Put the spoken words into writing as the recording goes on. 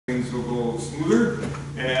smoother.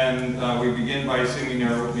 And we begin by singing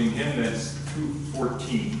our opening hymn. That's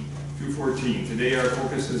 214. 214. Today our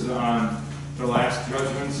focus is on the last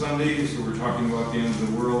Judgment Sunday, so we're talking about the end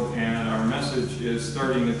of the world, and our message is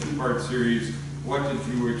starting a two-part series, What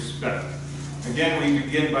Did You Expect? Again, we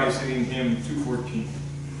begin by singing hymn 214.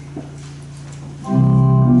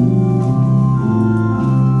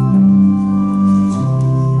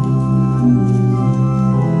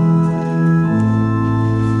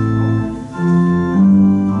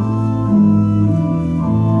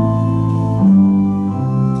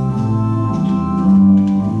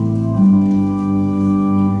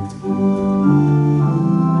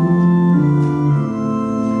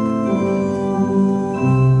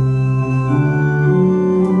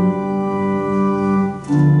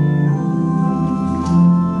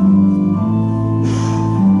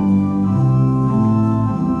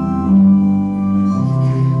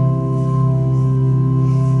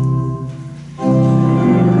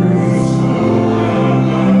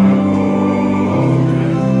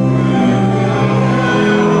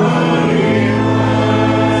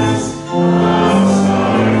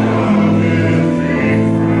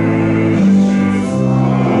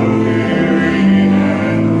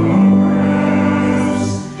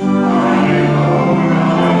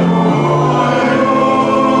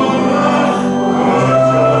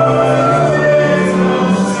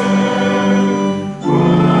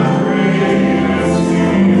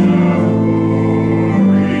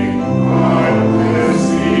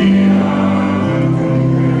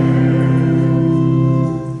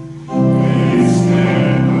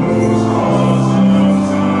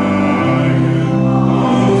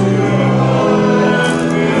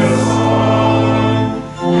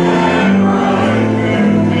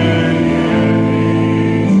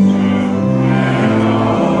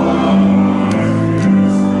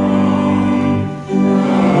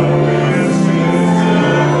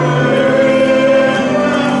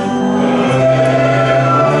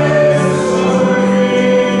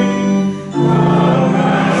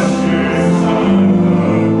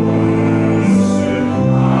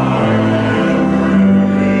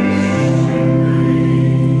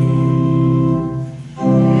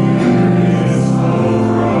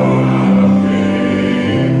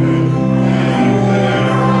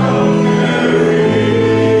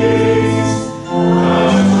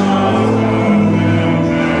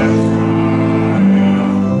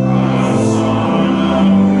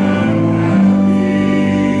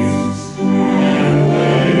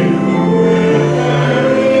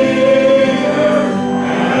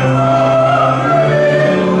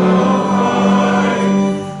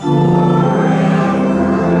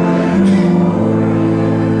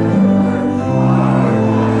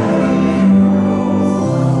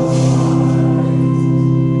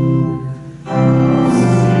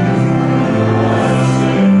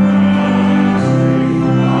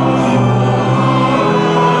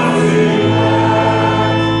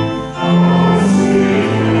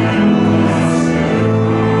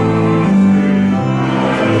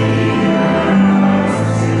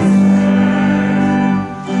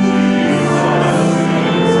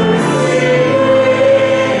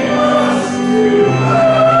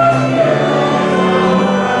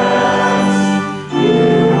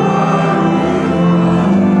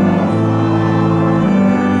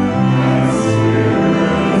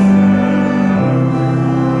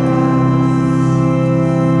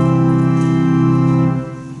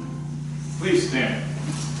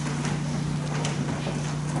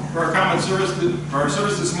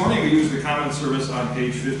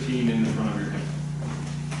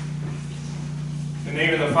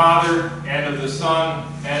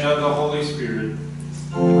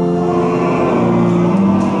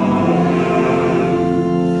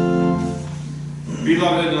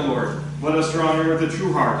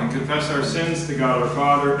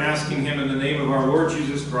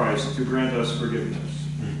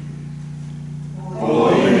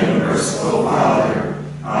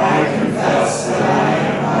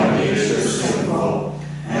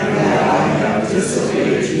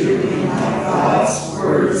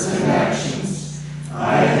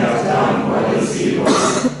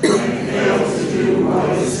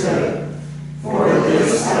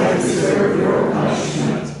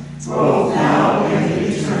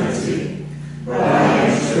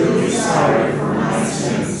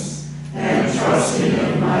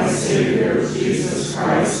 Savior, Jesus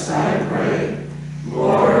Christ, I pray.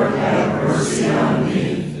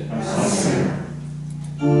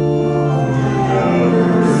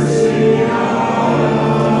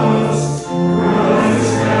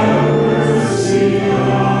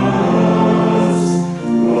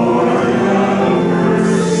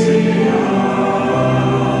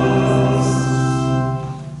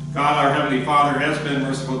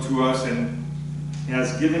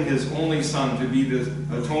 giving his only Son to be the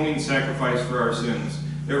atoning sacrifice for our sins.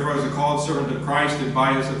 Therefore, as a called servant of Christ and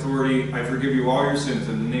by his authority, I forgive you all your sins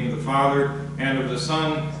in the name of the Father, and of the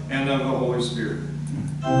Son, and of the Holy Spirit.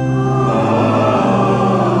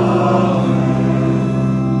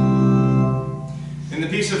 In the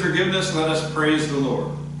peace of forgiveness, let us praise the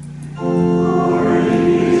Lord.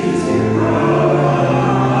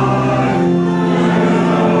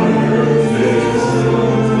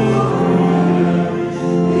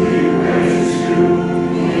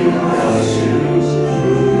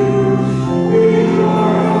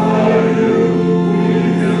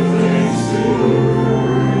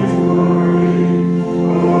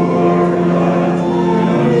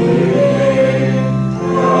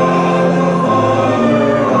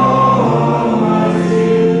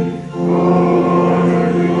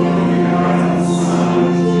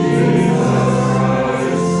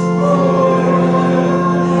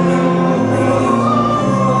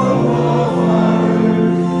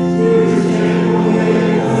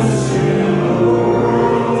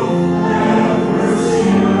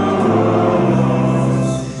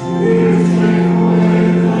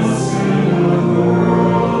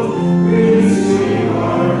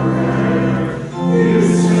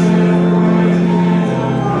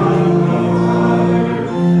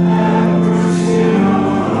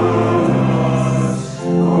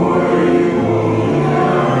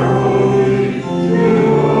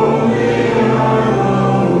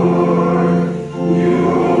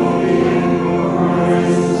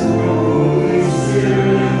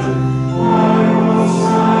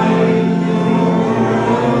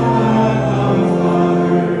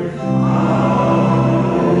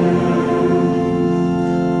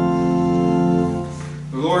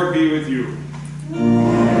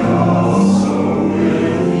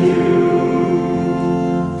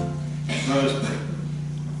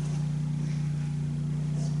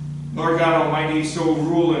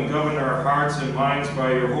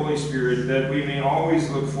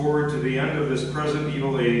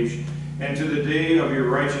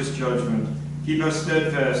 Keep us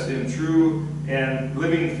steadfast in true and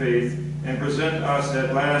living faith, and present us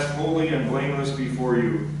at last holy and blameless before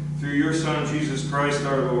you. Through your Son, Jesus Christ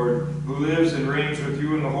our Lord, who lives and reigns with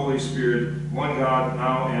you in the Holy Spirit, one God,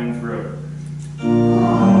 now and forever.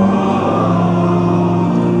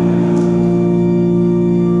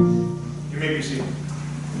 You may be seated.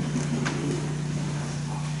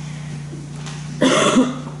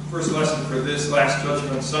 First lesson for this last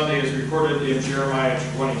Judgment Sunday is recorded in Jeremiah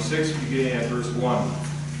 26, beginning at verse 1.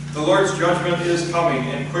 The Lord's judgment is coming,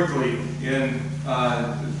 and quickly, in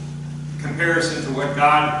comparison to what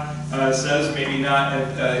God says, maybe not,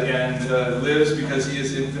 and lives because he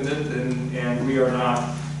is infinite and we are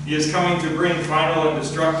not. He is coming to bring final and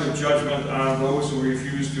destructive judgment on those who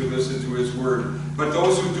refuse to listen to his word. But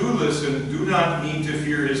those who do listen do not need to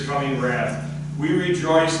fear his coming wrath. We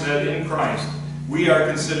rejoice that in Christ we are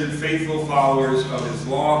considered faithful followers of his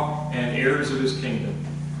law and heirs of his kingdom.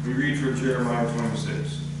 We read from Jeremiah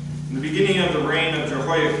 26. In the beginning of the reign of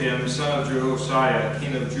Jehoiakim, son of Josiah,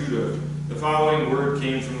 king of Judah, the following word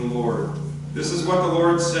came from the Lord. This is what the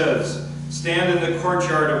Lord says: Stand in the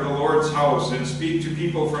courtyard of the Lord's house and speak to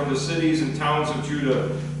people from the cities and towns of Judah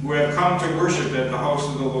who have come to worship at the house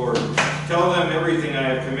of the Lord. Tell them everything I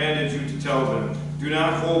have commanded you to tell them. Do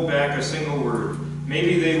not hold back a single word.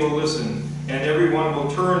 Maybe they will listen, and everyone will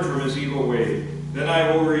turn from his evil way. Then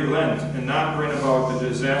I will relent and not bring about the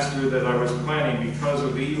disaster that I was planning because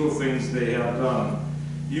of the evil things they have done.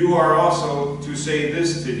 You are also to say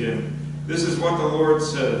this to him: This is what the Lord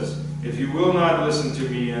says: If you will not listen to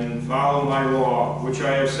me and follow my law, which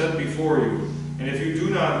I have set before you, and if you do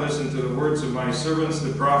not listen to the words of my servants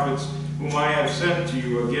the prophets, whom I have sent to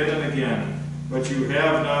you again and again, but you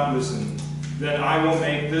have not listened, then I will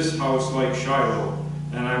make this house like Shiloh,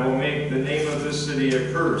 and I will make the name of this city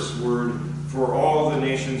a curse word for all the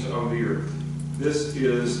nations of the earth. This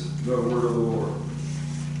is the word of the Lord.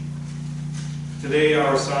 Today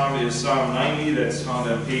our psalm is Psalm 90. That's found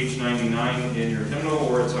on page 99 in your hymnal,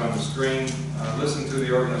 or it's on the screen. Listen to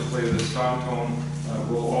the organist play this psalm tone.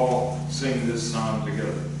 We'll all sing this psalm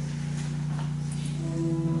together.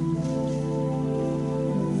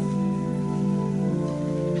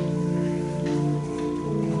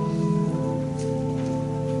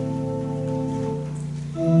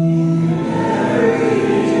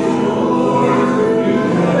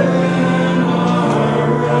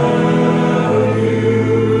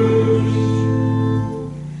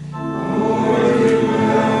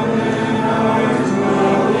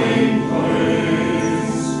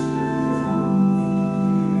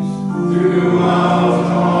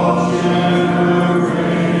 Throughout all generations.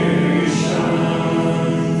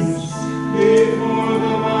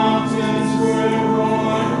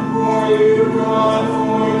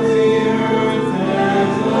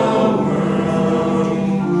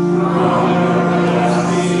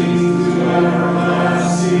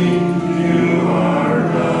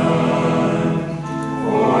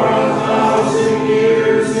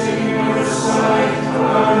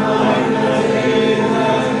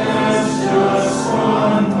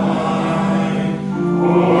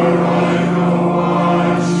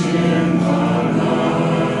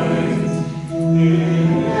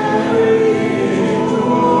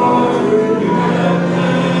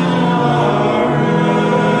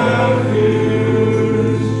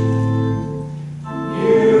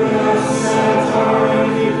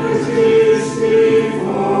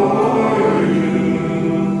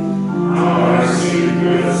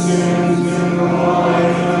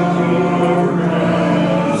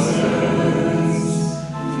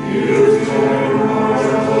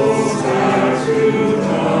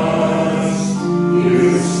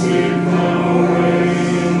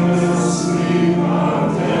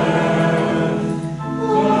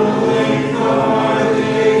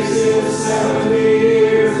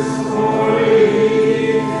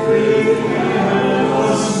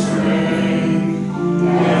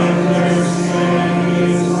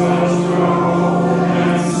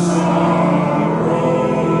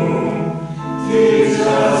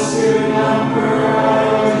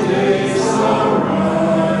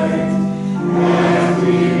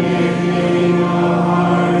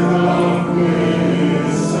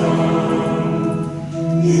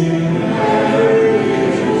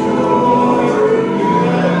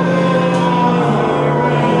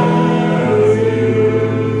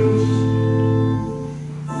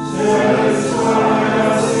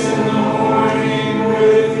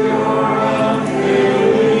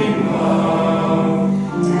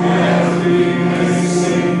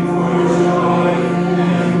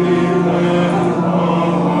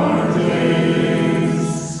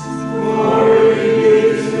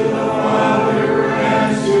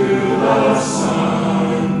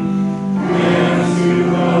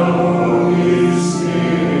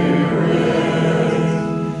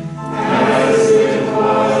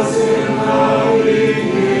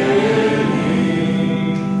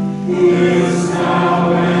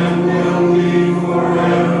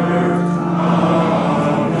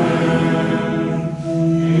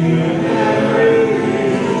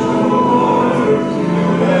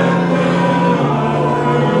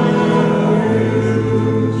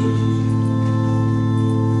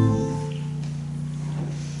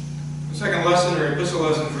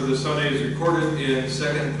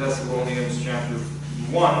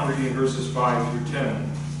 5 through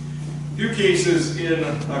 10. Few cases in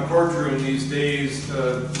a courtroom these days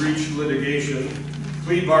reach litigation.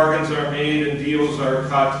 Plea bargains are made and deals are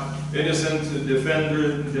cut. Innocent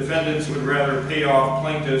defendants would rather pay off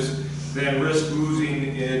plaintiffs than risk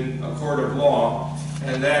losing in a court of law,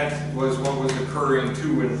 and that was what was occurring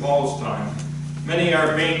too in Paul's time. Many are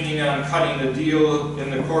banking on cutting a deal in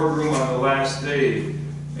the courtroom on the last day,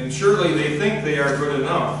 and surely they think they are good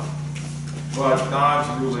enough, but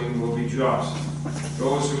God's ruling will be just.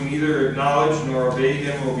 Those who neither acknowledge nor obey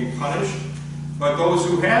him will be punished, but those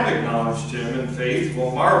who have acknowledged him in faith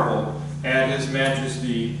will marvel at his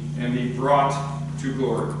majesty and be brought to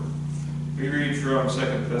glory. We read from 2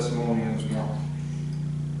 Thessalonians 1.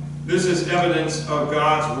 This is evidence of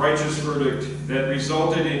God's righteous verdict that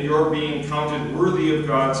resulted in your being counted worthy of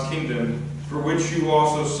God's kingdom, for which you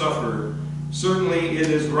also suffer. Certainly it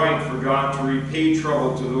is right for God to repay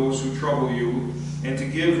trouble to those who trouble you, and to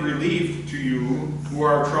give relief to you who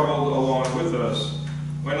are troubled along with us,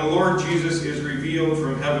 when the Lord Jesus is revealed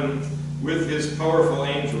from heaven with his powerful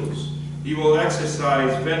angels. He will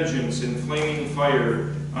exercise vengeance in flaming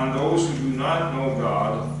fire on those who do not know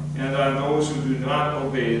God, and on those who do not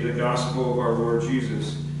obey the gospel of our Lord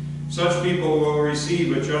Jesus. Such people will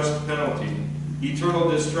receive a just penalty,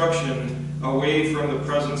 eternal destruction away from the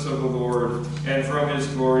presence of the Lord and from his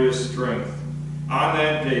glorious strength. On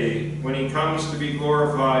that day, when he comes to be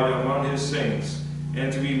glorified among his saints,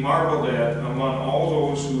 and to be marveled at among all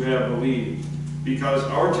those who have believed, because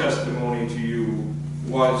our testimony to you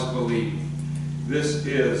was believed. This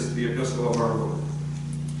is the epistle of our Lord.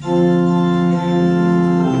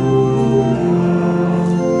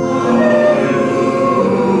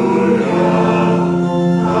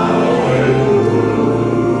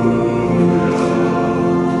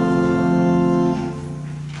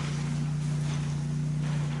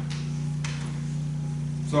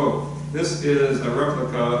 So, this is a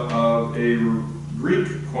replica of a Greek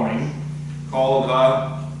coin called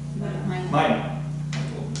mina.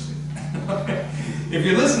 If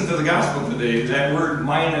you listen to the gospel today, that word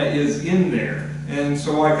mina is in there. And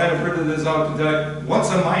so I kind of printed this out today. What's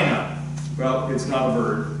a mina? Well, it's not a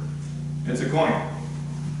bird. It's a coin.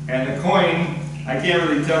 And the coin, I can't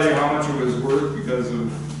really tell you how much it was worth because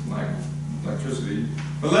of like electricity.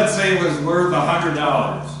 But let's say it was worth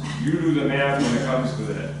 $100. You do the math when it comes to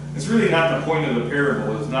that. It's really not the point of the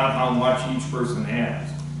parable. It's not how much each person has.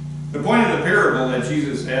 The point of the parable that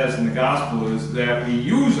Jesus has in the gospel is that we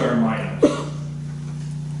use our minas.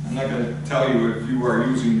 I'm not going to tell you if you are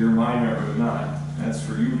using your mina or not. That's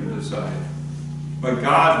for you to decide. But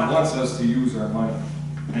God wants us to use our mina,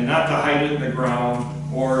 and not to hide it in the ground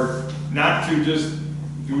or not to just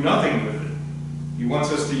do nothing with it. He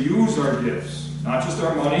wants us to use our gifts, not just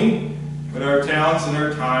our money, but our talents and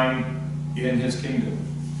our time in his kingdom.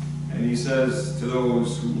 And he says to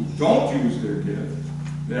those who don't use their gift,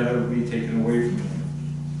 that it will be taken away from them.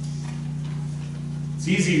 It's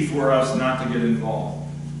easy for us not to get involved.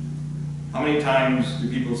 How many times do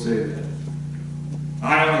people say that?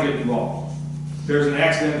 I don't want to get involved. If there's an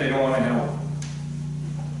accident, they don't want to help.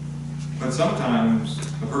 But sometimes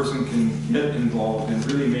a person can get involved and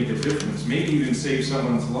really make a difference, maybe even save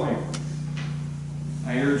someone's life.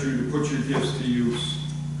 I urge you to put your gifts to use,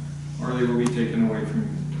 or they will be taken away from you.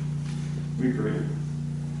 We pray.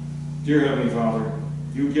 Dear Heavenly Father,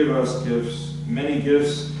 you give us gifts, many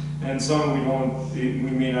gifts, and some we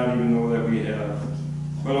may not even know that we have.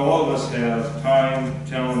 But all of us have time,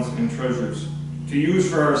 talents, and treasures to use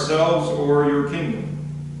for ourselves or your kingdom.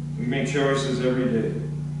 We make choices every day.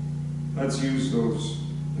 Let's use those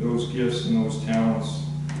gifts and those talents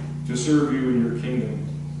to serve you in your kingdom,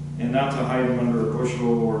 and not to hide them under a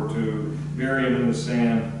bushel or to bury them in the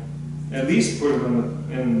sand. At least put them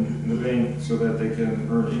in the bank so that they can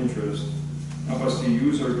earn interest. Help us to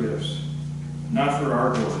use our gifts, not for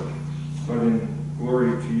our glory, but in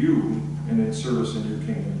glory to you and in service in your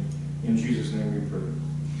kingdom. In Jesus' name we pray.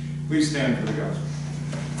 Please stand for the gospel.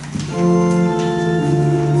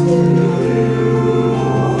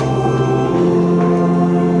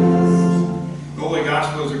 The Holy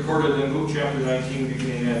Gospel is recorded in Luke chapter 19,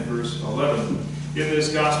 beginning at verse 11. In this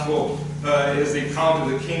gospel is the account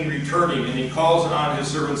of the king returning, and he calls on his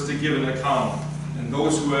servants to give an account. And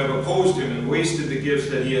those who have opposed him and wasted the gifts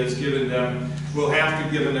that he has given them will have to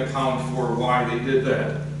give an account for why they did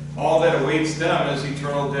that. All that awaits them is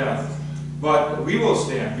eternal death. But we will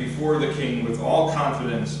stand before the king with all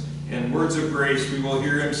confidence, and words of grace we will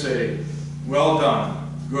hear him say, "Well done,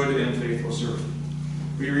 good and faithful servant."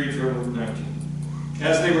 We read from Luke 19.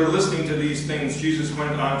 As they were listening to these things, Jesus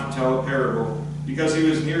went on to tell a parable, because he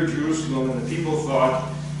was near Jerusalem, and the people thought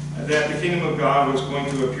that the kingdom of God was going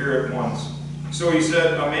to appear at once. So he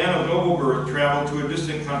said, a man of noble birth traveled to a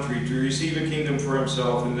distant country to receive a kingdom for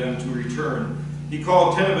himself and then to return. He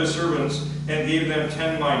called 10 of his servants and gave them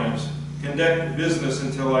 10 minas. Conduct business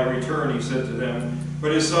until I return, he said to them.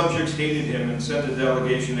 But his subjects hated him and sent a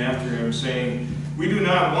delegation after him, saying, we do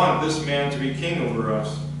not want this man to be king over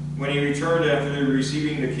us. When he returned after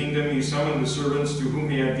receiving the kingdom, he summoned the servants to whom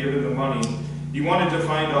he had given the money. He wanted to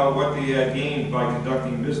find out what they had gained by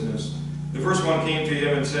conducting business. The first one came to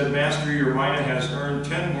him and said, Master, your mina has earned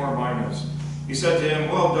 10 more minas. He said to him,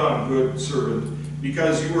 well done, good servant.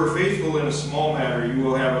 Because you were faithful in a small matter, you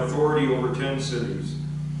will have authority over 10 cities.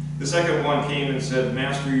 The second one came and said,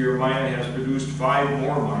 Master, your mina has produced 5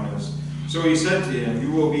 more minas. So he said to him,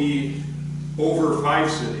 you will be over 5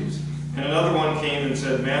 cities. And another one came and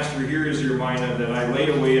said, Master, here is your mina that I laid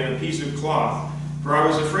away in a piece of cloth. For I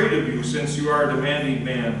was afraid of you, since you are a demanding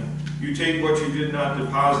man. You take what you did not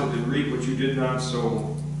deposit and reap what you did not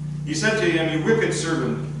sow. He said to him, you wicked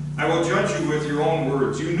servant, I will judge you with your own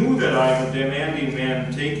words. You knew that I am a demanding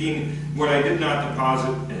man, taking what I did not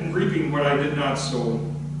deposit and reaping what I did not sow.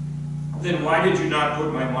 Then why did you not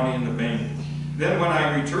put my money in the bank? Then when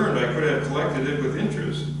I returned, I could have collected it with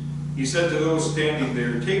interest. He said to those standing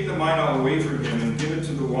there, take the mina away from him and give it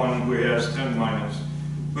to the one who has 10 minas.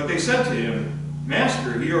 But they said to him,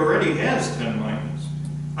 Master, he already has 10 minas.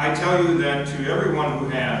 I tell you that to everyone who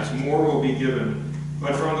has, more will be given.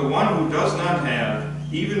 But from the one who does not have,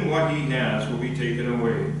 even what he has will be taken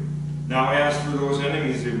away. Now as for those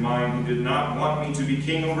enemies of mine who did not want me to be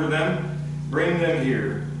king over them, bring them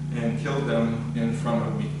here and kill them in front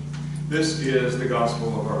of me. This is the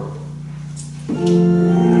gospel of our Lord.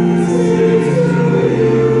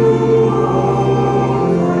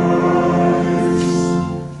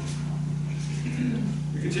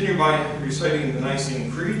 We continue by reciting the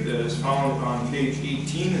Nicene Creed that is found on page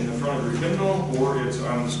 18 in the front of your hymnal, or it's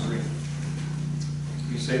on the screen.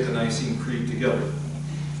 We say the Nicene Creed together.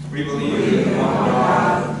 We believe in one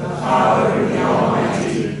God, the Father, the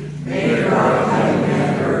Almighty, maker of heaven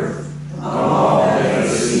and earth, of all that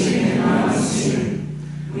is seen and unseen.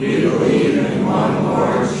 We believe in one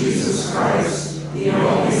Lord Jesus Christ, the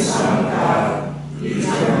only Son of God,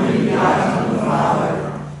 eternally begotten of the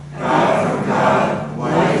Father, God from God,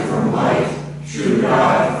 light from light, true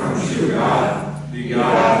God from true God,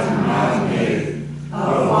 begotten, not made,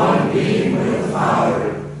 of one being with the Father.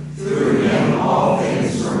 Through him all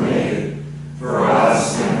things were made. For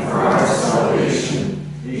us and for our salvation,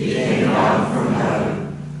 he came down from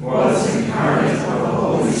heaven, was incarnate of the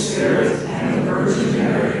Holy Spirit and the Virgin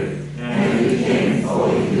Mary, and became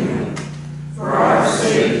fully human. For our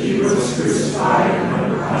sake he was crucified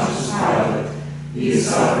under Pontius Pilate. He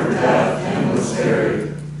suffered death and was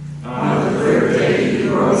buried. On the third day he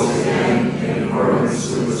rose again in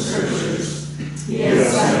accordance with the Scriptures. He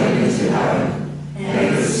ascended into heaven,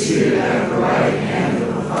 and is seated at the right hand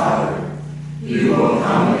of the Father. He will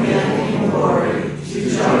come again in glory to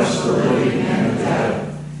judge the living and the dead,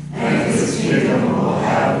 and his kingdom will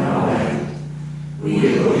have no end. We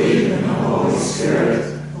believe in the Holy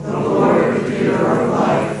Spirit, the Lord, the giver of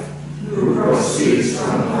life, who proceeds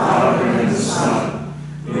from the Father and the Son,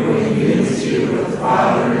 who in unity with the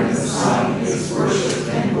Father and the Son is worshipped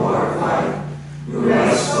and glorified, who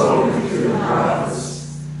has spoken through the prophets.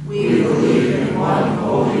 We believe in one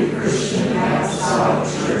holy Christian apostolic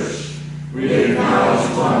church. We acknowledge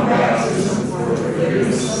one baptism for the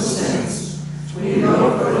forgiveness of sins. We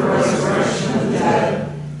look for the resurrection of the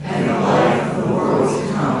dead and the life of the world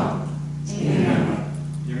to come. Amen.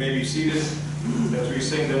 You may be seated as we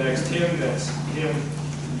sing the next hymn. That's hymn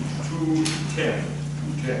 210.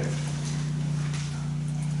 210.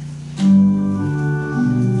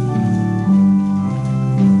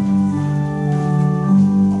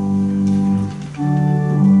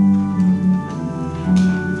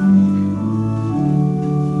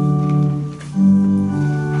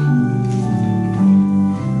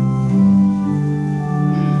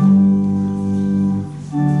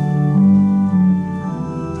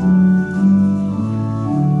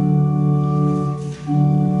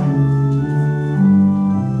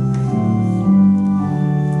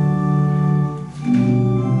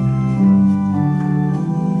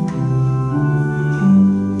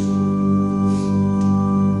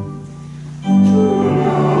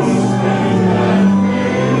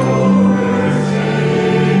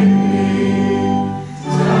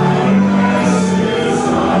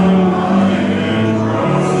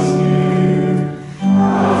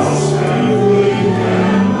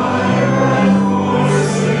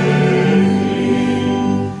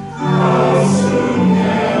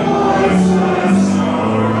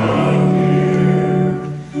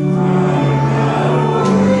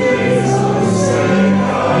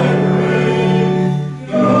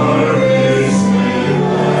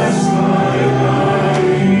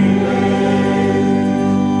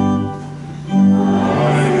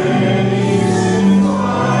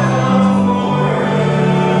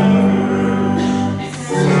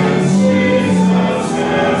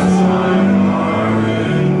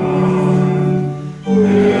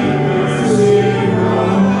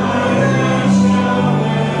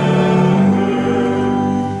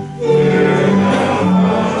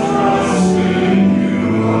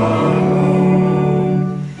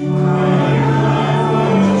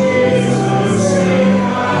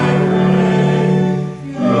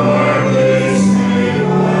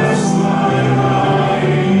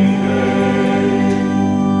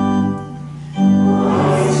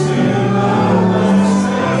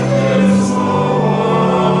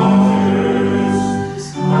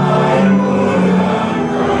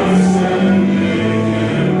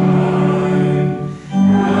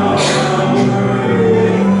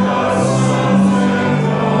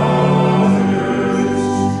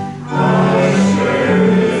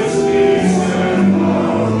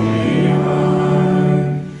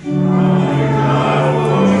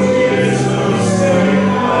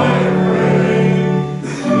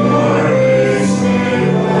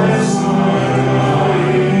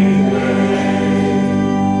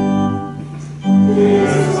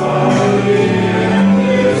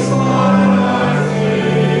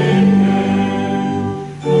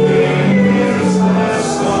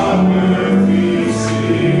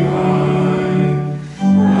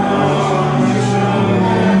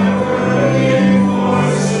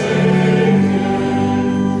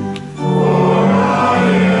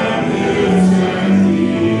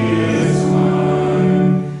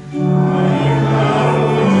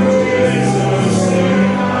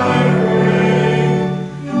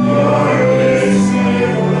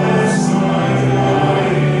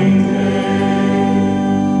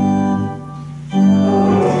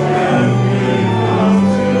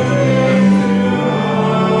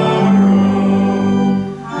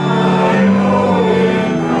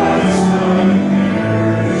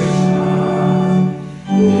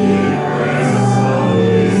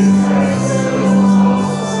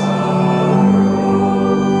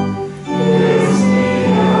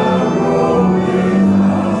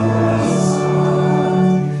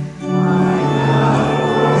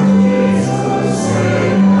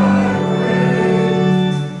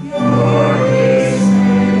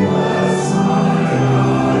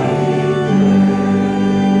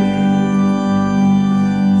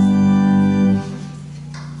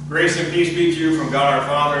 speak to you from God our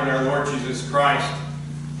Father and our Lord Jesus Christ,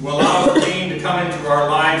 who allows pain to come into our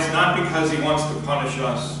lives not because he wants to punish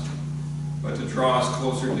us, but to draw us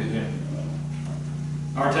closer to him.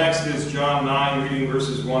 Our text is John 9, reading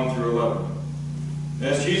verses 1 through 11.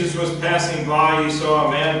 As Jesus was passing by, he saw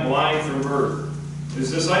a man blind from birth.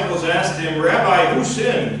 His disciples asked him, "Rabbi, who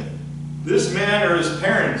sinned, this man or his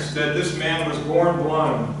parents, that this man was born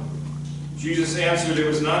blind?" Jesus answered, "It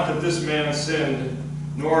was not that this man sinned,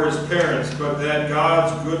 nor his parents, but that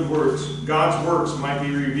God's works might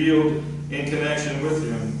be revealed in connection with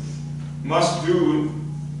him. Must do,"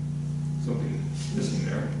 something missing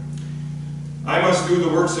there. "I must do the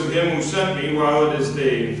works of him who sent me while it is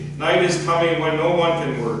day. Night is coming when no one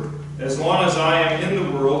can work. As long as I am in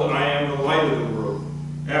the world, I am the light of the world."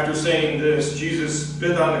 After saying this, Jesus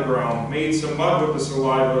spit on the ground, made some mud with the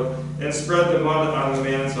saliva, and spread the mud on the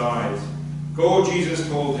man's eyes. "Go," Jesus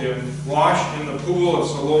told him, "wash in the pool of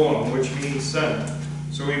Siloam," which means sent.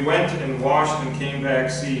 So he went and washed and came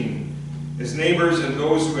back seeing. His neighbors and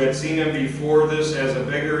those who had seen him before this as a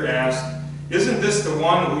beggar asked, "Isn't this the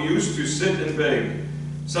one who used to sit and beg?"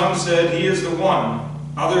 Some said, "He is the one."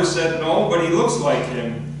 Others said, "No, but he looks like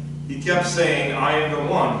him." He kept saying, "I am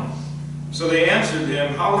the one." So they answered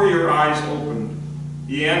him, "How were your eyes opened?"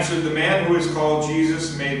 He answered, "The man who is called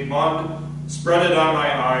Jesus made mud, spread it on my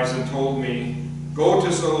eyes, and told me, 'Go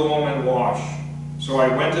to Siloam and wash.' So I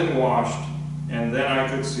went and washed, and then I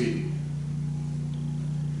could see."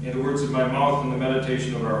 May the words of my mouth and the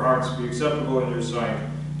meditation of our hearts be acceptable in your sight,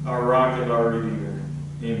 our rock and our Redeemer.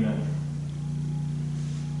 Amen.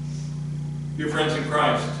 Dear friends in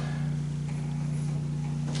Christ,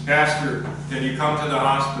 "Pastor, can you come to the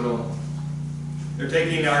hospital? They're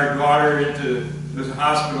taking our daughter into the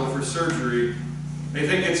hospital for surgery. They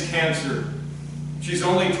think it's cancer. She's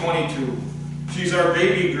only 22. She's our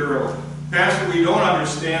baby girl. Pastor, we don't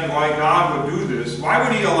understand why God would do this. Why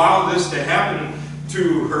would he allow this to happen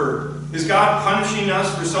to her? Is God punishing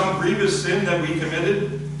us for some grievous sin that we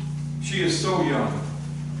committed? She is so young."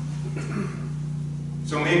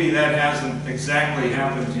 So maybe that hasn't exactly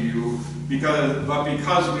happened to you, but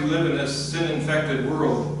because we live in a sin-infected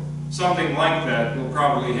world, something like that will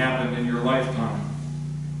probably happen in your lifetime.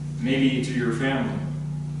 Maybe to your family.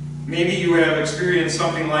 Maybe you have experienced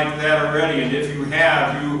something like that already, and if you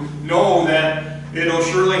have, you know that it'll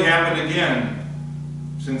surely happen again,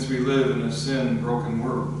 since we live in a sin-broken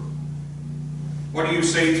world. What do you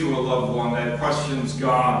say to a loved one that questions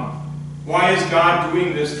God? Why is God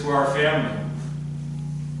doing this to our family?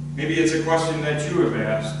 Maybe it's a question that you have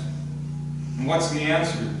asked. And what's the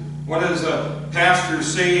answer? What does a pastor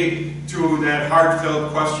say to that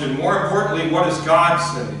heartfelt question? More importantly, what does God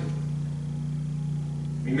say?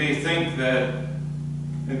 We may think that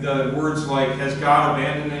the words like, "Has God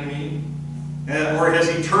abandoned me?" Or "Has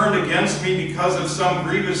he turned against me because of some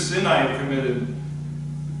grievous sin I have committed?"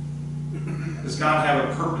 Does God have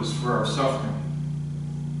a purpose for our suffering?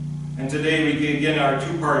 And today we begin our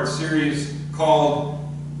two-part series called,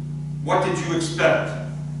 "What Did You Expect?"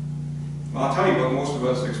 Well, I'll tell you what most of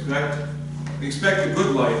us expect. We expect a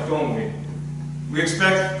good life, don't we? We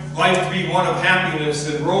expect life to be one of happiness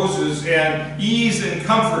and roses and ease and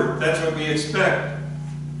comfort. That's what we expect.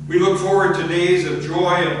 We look forward to days of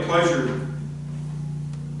joy and pleasure.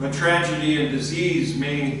 But tragedy and disease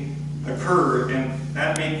may occur, and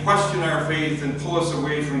that may question our faith and pull us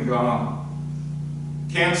away from God.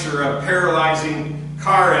 Cancer, a paralyzing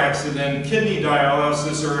car accident, kidney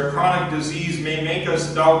dialysis, or a chronic disease may make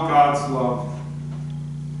us doubt God's love.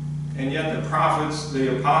 And yet the prophets,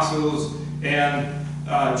 the apostles, and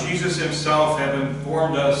Jesus himself have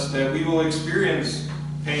informed us that we will experience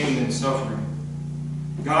pain and suffering.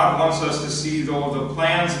 God wants us to see, though, the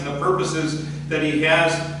plans and the purposes that he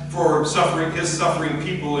has for his suffering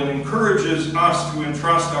people, and encourages us to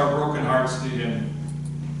entrust our broken hearts to him.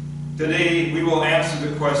 Today we will answer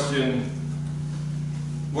the question,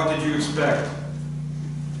 what did you expect?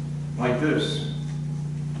 Like this: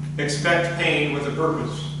 expect pain with a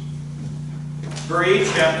purpose. For 8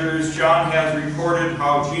 chapters, John has recorded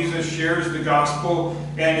how Jesus shares the gospel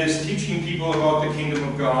and is teaching people about the kingdom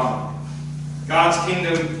of God. God's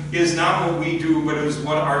kingdom is not what we do, but it is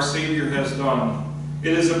what our Savior has done.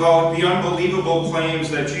 It is about the unbelievable claims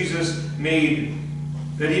that Jesus made,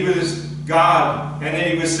 that he was God and that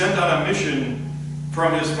he was sent on a mission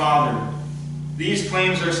from his Father. These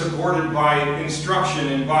claims are supported by instruction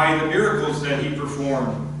and by the miracles that he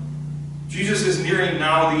performed. Jesus is nearing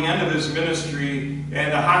now the end of his ministry,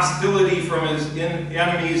 and the hostility from his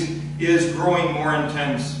enemies is growing more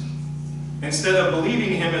intense. Instead of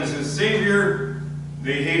believing him as his Savior,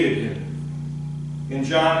 they hated him. In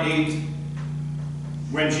John 8,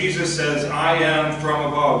 when Jesus says, I am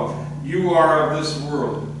from above, you are of this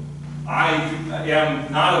world, I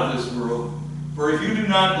am not of this world. For if you do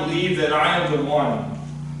not believe that I am the one,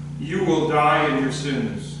 you will die in your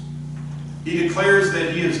sins. He declares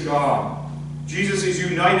that he is God. Jesus is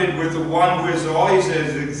united with the one who has always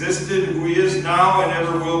existed, who he is now and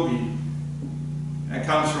ever will be. That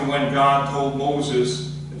comes from when God told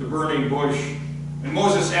Moses at the burning bush. And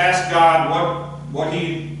Moses asked God what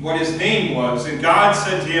his name was. And God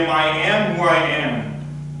said to him, I am who I am.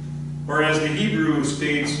 Or as the Hebrew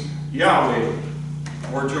states, Yahweh,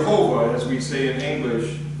 or Jehovah, as we say in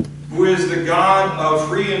English, who is the God of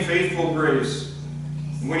free and faithful grace.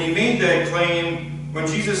 And when he made that claim, when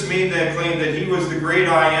Jesus made that claim that he was the great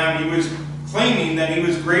I am, he was claiming that he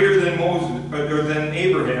was greater than Moses, or than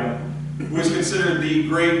Abraham, who was considered the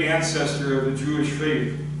great ancestor of the Jewish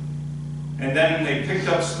faith. And then they picked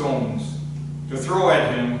up stones to throw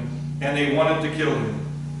at him, and they wanted to kill him.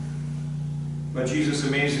 But Jesus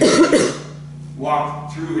amazingly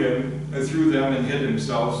walked through them and hid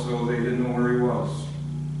himself, so they didn't know where he was.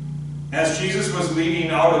 As Jesus was leaving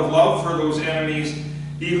out of love for those enemies,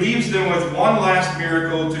 he leaves them with one last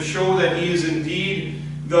miracle to show that he is indeed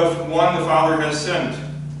the one the Father has sent.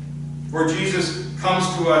 For Jesus comes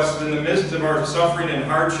to us in the midst of our suffering and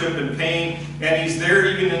hardship and pain, and he's there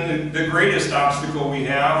even in the greatest obstacle we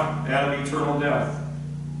have, that of eternal death.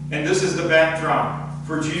 And this is the backdrop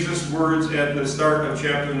for Jesus' words at the start of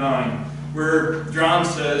chapter 9. Where John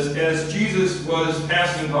says, as Jesus was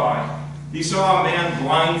passing by, he saw a man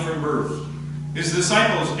blind from birth. His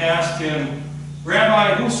disciples asked him,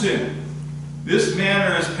 Rabbi, who sinned, this man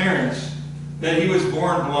or his parents, that he was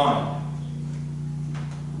born blind?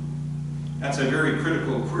 That's a very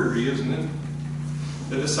critical query, isn't it?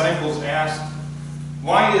 The disciples asked,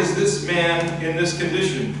 why is this man in this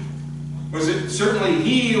condition? Was it certainly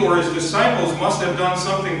he or his disciples must have done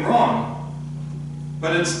something wrong?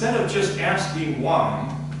 But instead of just asking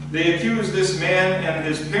why, they accused this man and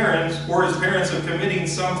his parents, or his parents, of committing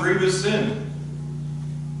some grievous sin.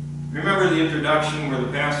 Remember the introduction where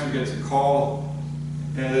the pastor gets a call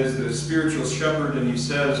and is the spiritual shepherd, and he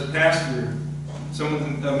says, Pastor, a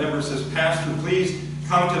member says, Pastor, please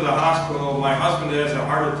come to the hospital. My husband has a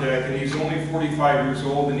heart attack, and he's only 45 years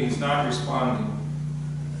old, and he's not responding.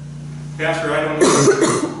 Pastor, I don't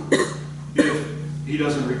know if he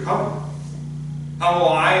doesn't recover. How will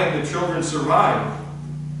I and the children survive?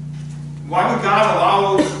 Why would God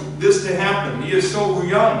allow this to happen? He is so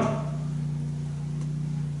young.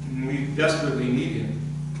 And we desperately need him.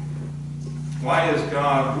 Why is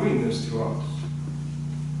God doing this to us?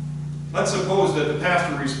 Let's suppose that the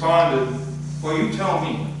pastor responded, well, you tell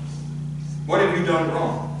me. What have you done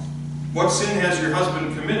wrong? What sin has your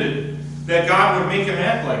husband committed that God would make him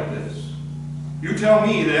act like this? You tell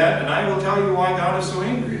me that, and I will tell you why God is so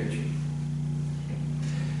angry at you.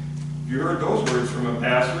 If you heard those words from a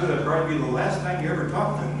pastor, that'd probably be the last time you ever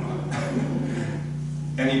talked to him.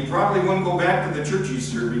 And he probably wouldn't go back to the church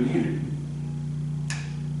he's serving either.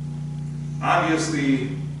 Obviously,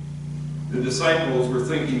 the disciples were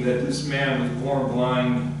thinking that this man was born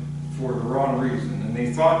blind for the wrong reason, and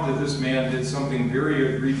they thought that this man did something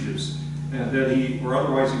very egregious, or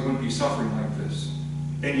otherwise he wouldn't be suffering like this.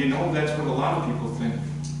 And you know, that's what a lot of people think.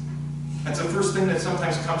 That's the first thing that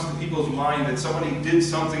sometimes comes to people's mind, that somebody did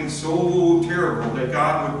something so terrible that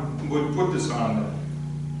God would put this on them.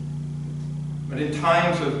 But in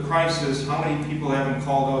times of crisis, how many people haven't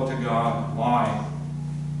called out to God? Why?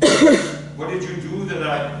 What did you do did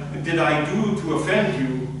I do to offend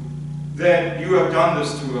you that you have done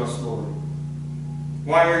this to us, Lord?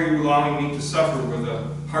 Why are you allowing me to suffer with a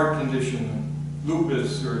heart condition,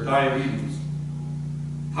 lupus, or diabetes?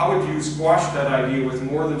 How would you squash that idea with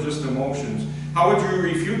more than just emotions? How would you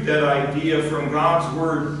refute that idea from God's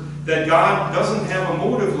word that God doesn't have a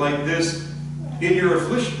motive like this in your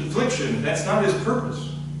affliction? That's not his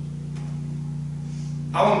purpose.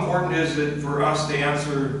 How important is it for us to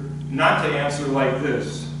answer, not to answer like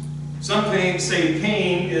this? Some say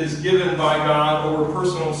pain is given by God over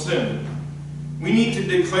personal sin. We need to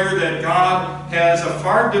declare that God has a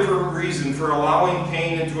far different reason for allowing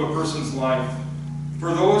pain into a person's life.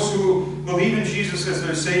 For those who believe in Jesus as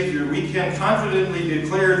their Savior, we can confidently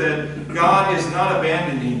declare that God is not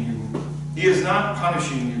abandoning you. He is not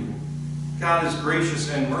punishing you. God is gracious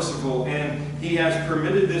and merciful, and he has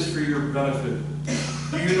permitted this for your benefit.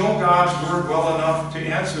 Do you know God's word well enough to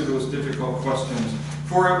answer those difficult questions?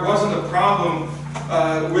 For it wasn't a problem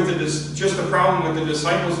just a problem with the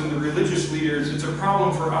disciples and the religious leaders. It's a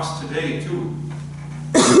problem for us today, too.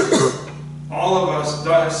 All of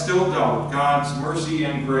us still doubt God's mercy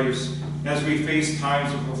and grace as we face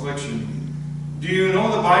times of affliction. Do you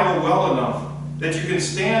know the Bible well enough that you can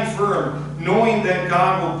stand firm knowing that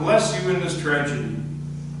God will bless you in this tragedy?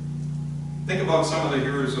 Think about some of the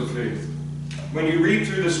heroes of faith. When you read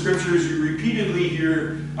through the scriptures, you repeatedly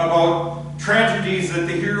hear about tragedies that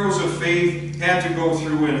the heroes of faith had to go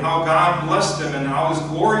through and how God blessed them and how his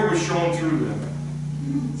glory was shown through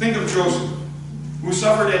them. Think of Joseph, who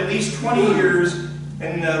suffered at least 20 years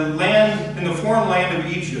in the foreign land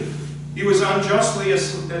of Egypt. He was unjustly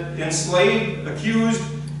enslaved, accused,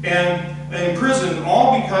 and imprisoned,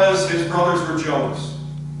 all because his brothers were jealous.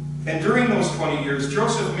 And during those 20 years,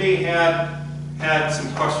 Joseph may have had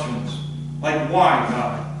some questions. Like, why,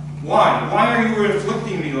 God? Why? Why are you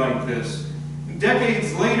afflicting me like this?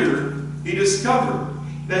 Decades later, he discovered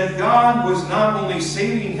that God was not only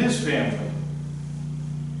saving his family,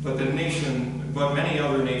 but many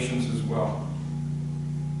other nations as well.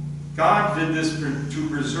 God did this to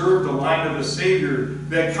preserve the line of the Savior,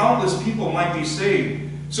 that countless people might be saved.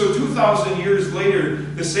 So 2,000 years later,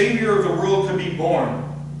 the Savior of the world could be born.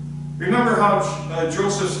 Remember how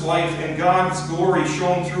Joseph's life and God's glory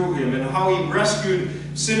shone through him, and how he rescued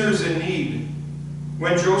sinners in need.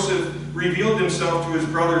 When Joseph revealed himself to his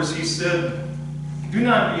brothers, he said, "Do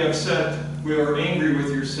not be upset or angry with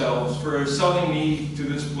yourselves for selling me to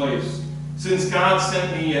this place, since God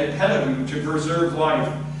sent me ahead of you to preserve life."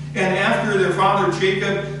 And after their father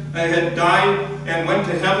Jacob had died and went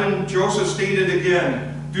to heaven, Joseph stated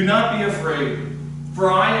again, "Do not be afraid,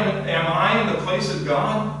 for am I in the place of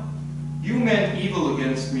God? You meant evil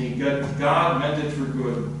against me, but God meant it for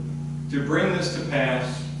good, to bring this to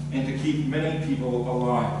pass and to keep many people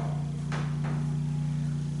alive."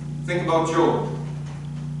 Think about Job.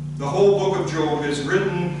 The whole book of Job is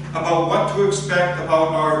written about what to expect about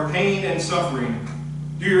our pain and suffering.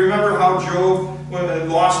 Do you remember how Job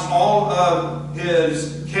lost all of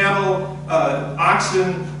his cattle,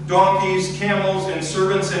 oxen, donkeys, camels, and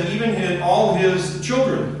servants, and even all his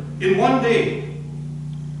children in one day?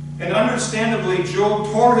 And understandably,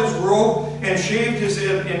 Job tore his robe and shaved his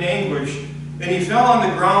head in anguish. And he fell on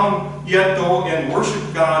the ground and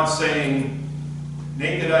worshipped God, saying,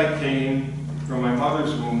 "Naked I came from my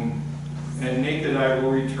mother's womb, and naked I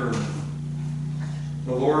will return.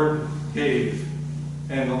 The Lord gave,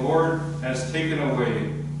 and the Lord has taken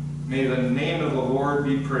away. May the name of the Lord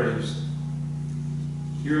be praised."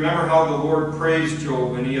 You remember how the Lord praised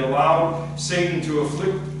Job, and he allowed Satan to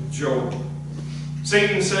afflict Job.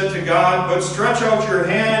 Satan said to God, "But stretch out your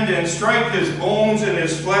hand and strike his bones and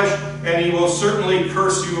his flesh, and he will certainly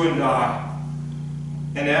curse you and die."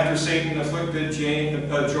 And after Satan afflicted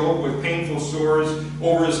Job with painful sores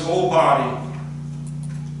over his whole body,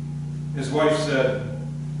 his wife said,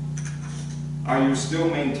 "Are you still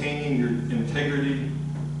maintaining your integrity?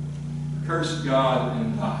 Curse God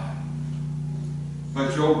and die."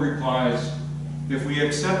 But Job replies, "If we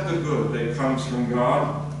accept the good that comes from God,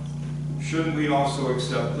 shouldn't we also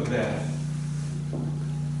accept the bad?"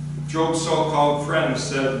 Job's so-called friends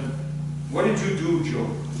said, "What did you do, Job?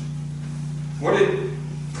 What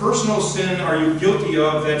personal sin are you guilty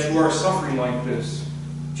of that you are suffering like this?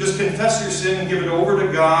 Just confess your sin and give it over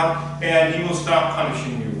to God, and he will stop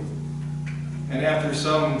punishing you." And after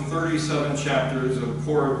some 37 chapters of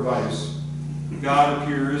poor advice, God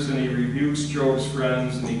appears and he rebukes Job's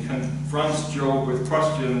friends, and he confronts Job with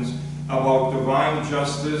questions about divine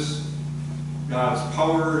justice, God's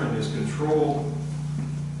power and his control.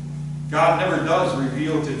 God never does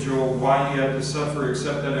reveal to Job why he had to suffer,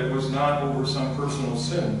 except that it was not over some personal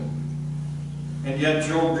sin. And yet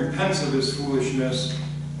Job repents of his foolishness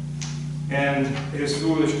and his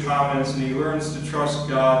foolish comments, and he learns to trust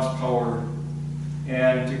God's power,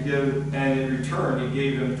 and in return he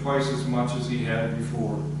gave him twice as much as he had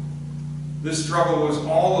before. This struggle was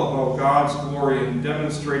all about God's glory and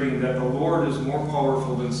demonstrating that the Lord is more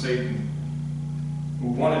powerful than Satan, who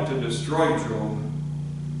wanted to destroy Job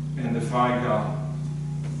and defy God.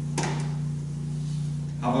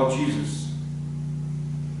 How about Jesus?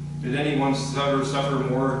 Did anyone ever suffer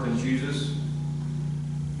more than Jesus?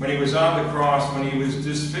 When he was on the cross, when he was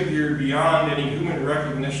disfigured beyond any human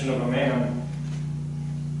recognition of a man,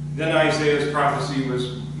 then Isaiah's prophecy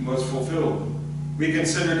was fulfilled. We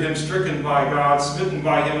considered him stricken by God, smitten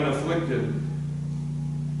by him, and afflicted.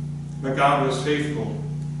 But God was faithful.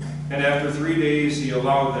 And after 3 days, he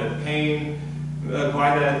allowed that pain.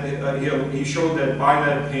 He showed that by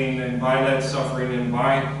that pain and by that suffering and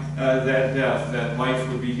by that death, that life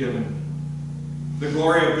would be given. The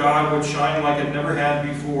glory of God would shine like it never had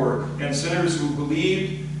before, and sinners who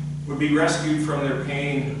believed would be rescued from their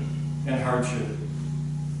pain and hardship.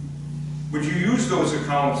 Would you use those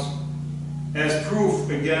accounts as proof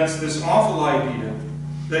against this awful idea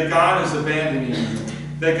that God is abandoning you,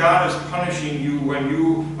 that God is punishing you when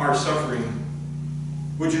you are suffering,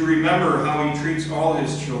 would you remember how he treats all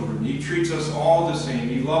his children? He treats us all the same.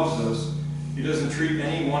 He loves us. He doesn't treat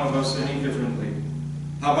any one of us any differently.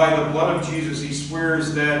 How by the blood of Jesus he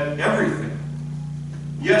swears that everything,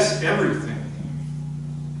 yes, everything,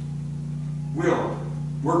 will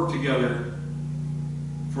work together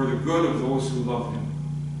for the good of those who love him.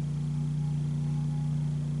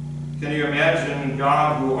 Can you imagine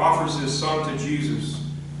God who offers his Son to Jesus,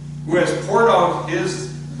 who has poured out his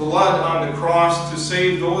blood on the cross to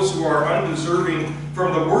save those who are undeserving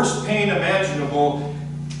from the worst pain imaginable,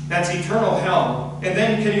 that's eternal hell. And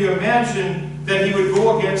then can you imagine that he would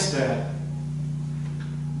go against that?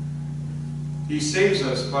 He saves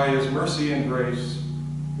us by his mercy and grace.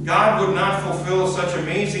 God would not fulfill such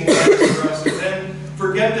amazing things for us and then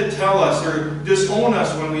forget to tell us or disown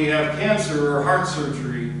us when we have cancer or heart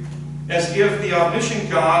surgery, as if the omniscient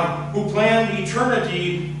God who planned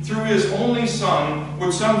eternity through his only Son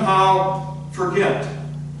would somehow forget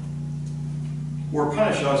or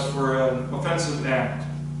punish us for an offensive act.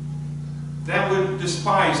 That would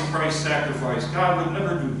despise Christ's sacrifice. God would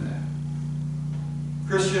never do that.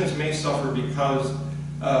 Christians may suffer because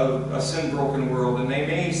of a sin-broken world, and they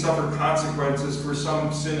may suffer consequences for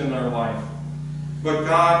some sin in our life. But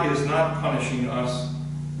God is not punishing us,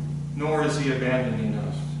 nor is he abandoning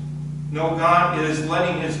us. No, God is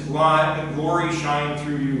letting his glory shine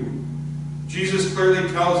through you. Jesus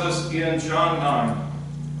clearly tells us in John 9,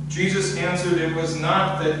 Jesus answered, it was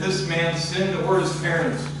not that this man sinned or his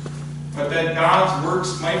parents, but that God's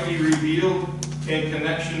works might be revealed in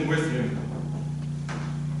connection with him.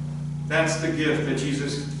 That's the gift that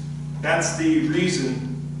Jesus, that's the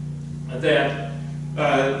reason that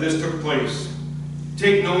this took place.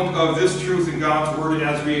 Take note of this truth in God's Word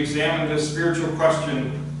as we examine this spiritual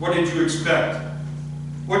question. What did you expect?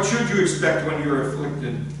 What should you expect when you're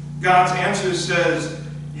afflicted? God's answer says,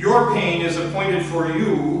 your pain is appointed for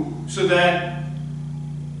you so that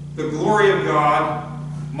the glory of God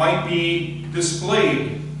might be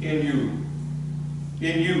displayed in you.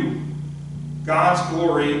 In you. God's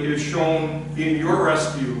glory is shown in your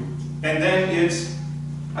rescue, and then it's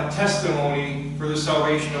a testimony for the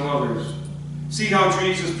salvation of others. See how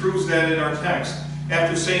Jesus proves that in our text.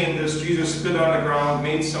 After saying this, Jesus spit on the ground,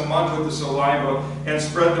 made some mud with the saliva, and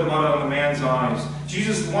spread the mud on the man's eyes.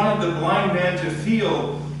 Jesus wanted the blind man to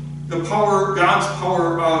feel the power, God's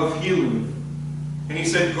power of healing. And he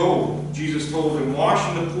said, go, Jesus told him, wash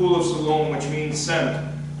in the pool of Siloam, which means sent.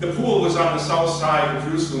 The pool was on the south side of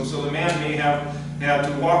Jerusalem, so the man may have had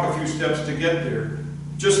to walk a few steps to get there.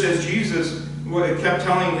 Just as Jesus kept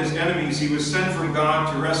telling his enemies he was sent from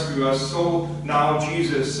God to rescue us, so now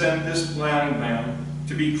Jesus sent this blind man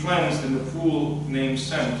to be cleansed in the pool named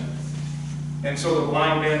Sent. And so the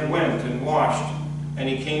blind man went and washed, and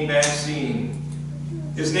he came back seeing.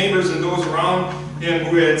 His neighbors and those around him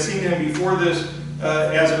who had seen him before this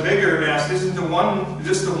as a beggar asked, isn't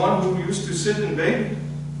this the one who used to sit and beg?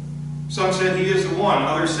 Some said he is the one.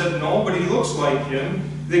 Others said no, but he looks like him.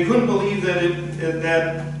 They couldn't believe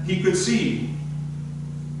that he could see.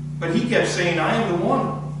 But he kept saying, I am the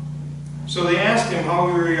one. So they asked him,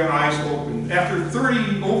 how were your eyes opened? After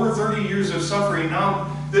over 30 years of suffering,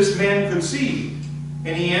 now this man could see.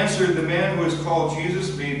 And he answered, the man who is called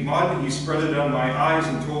Jesus made mud. He spread it on my eyes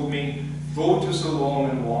and told me, go to Siloam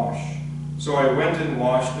and wash. So I went and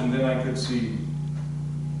washed, and then I could see.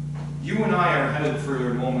 You and I are headed for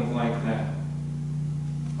a moment like that.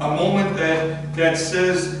 A moment that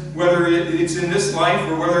says, whether it's in this life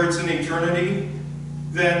or whether it's in eternity,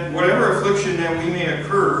 that whatever affliction that we may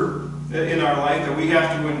occur in our life that we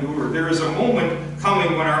have to endure, there is a moment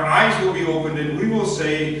coming when our eyes will be opened and we will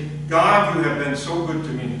say, God, you have been so good to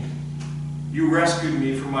me. You rescued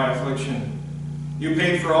me from my affliction. You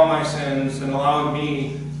paid for all my sins and allowed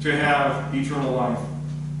me to have eternal life.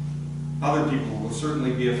 Other people will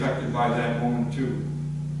certainly be affected by that moment too.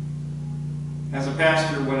 As a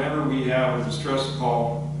pastor, whenever we have a distress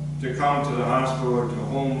call to come to the hospital or to the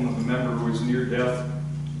home of a member who is near death,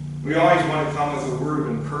 we always want to come with a word of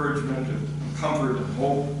encouragement, and comfort, and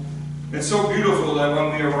hope. It's so beautiful that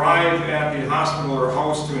when we arrive at the hospital or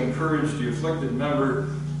house to encourage the afflicted member,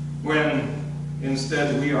 when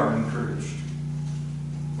instead we are encouraged.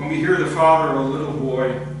 When we hear the father of a little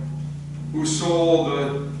boy whose soul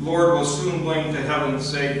the Lord will soon bring to heaven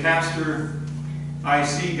say, Pastor, I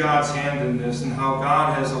see God's hand in this and how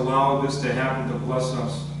God has allowed this to happen to bless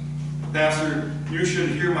us. Pastor, you should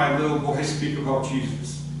hear my little boy speak about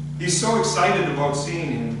Jesus. He's so excited about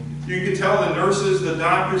seeing him. You can tell the nurses, the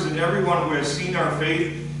doctors, and everyone who has seen our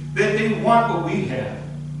faith that they want what we have.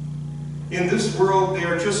 In this world, they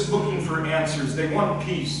are just looking for answers. They want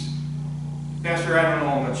peace. Pastor, I don't know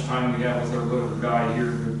how much time we have with our little guy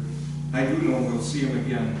here, but I do know we'll see him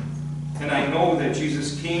again. And I know that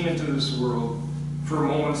Jesus came into this world for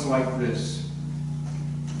moments like this.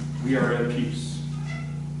 We are at peace.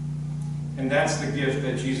 And that's the gift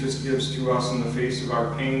that Jesus gives to us in the face of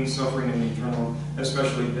our pain, suffering, and eternal,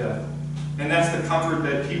 especially death. And that's the comfort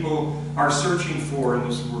that people are searching for in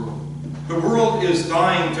this world. The world is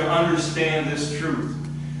dying to understand this truth.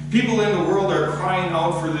 People in the world are crying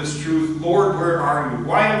out for this truth. Lord, where are you?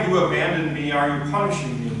 Why have you abandoned me? Are you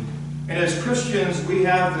punishing me? And as Christians, we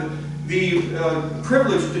have the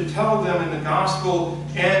privilege to tell them in the gospel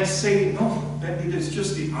and say, no, it is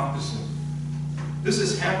just the opposite. This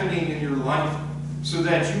is happening in your life so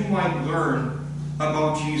that you might learn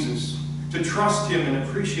about Jesus, to trust him and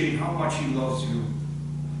appreciate how much he loves you.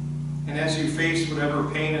 And as you face whatever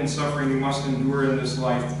pain and suffering you must endure in this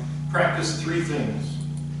life, practice three things.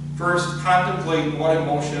 First, contemplate what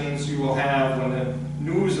emotions you will have when the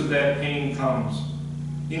news of that pain comes.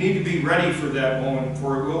 You need to be ready for that moment,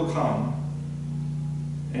 for it will come.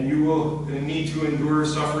 And you will need to endure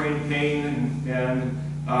suffering, pain, and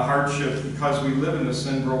hardship because we live in a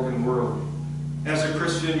sin-broken world. As a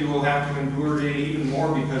Christian, you will have to endure it even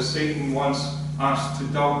more because Satan wants us to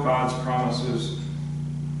doubt God's promises.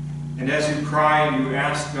 And as you cry and you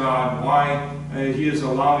ask God why he is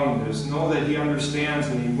allowing this, know that he understands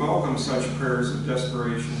and he welcomes such prayers of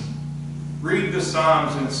desperation. Read the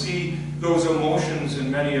Psalms and see those emotions in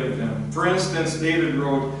many of them. For instance, David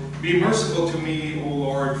wrote, "Be merciful to me, O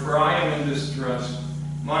Lord, for I am in distress.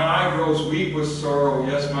 My eye grows weak with sorrow.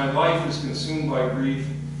 Yes, my life is consumed by grief,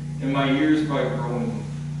 and my years by groaning.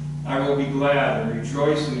 I will be glad and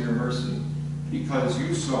rejoice in your mercy, because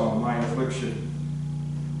you saw my affliction."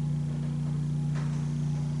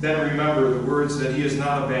 Then remember the words that he is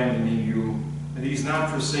not abandoning you, that he's not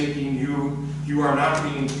forsaking you. You are not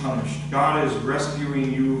being punished. God is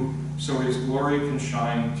rescuing you so his glory can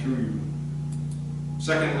shine through you.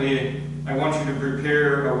 Secondly, I want you to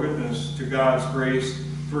prepare a witness to God's grace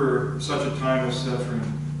for such a time of suffering.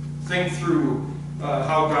 Think through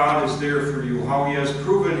how God is there for you, how he has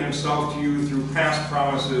proven himself to you through past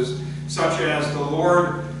promises, such as the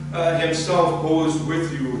Lord himself goes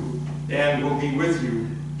with you and will be with you.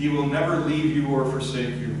 He will never leave you or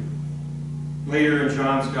forsake you. Later in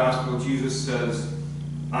John's Gospel, Jesus says,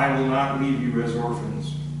 "I will not leave you as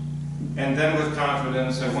orphans." And then with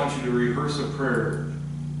confidence, I want you to rehearse a prayer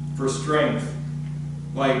for strength,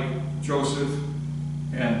 like Joseph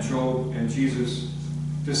and Job and Jesus,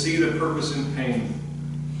 to see the purpose in pain.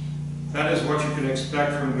 That is what you can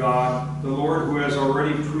expect from God, the Lord who has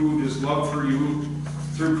already proved his love for you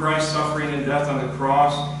through Christ's suffering and death on the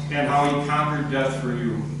cross, and how he conquered death for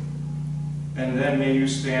you. And then may you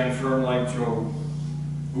stand firm like Job,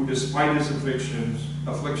 who despite his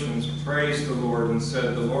afflictions praised the Lord and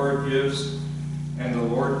said, "The Lord gives and the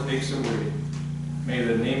Lord takes away. May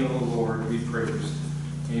the name of the Lord be praised."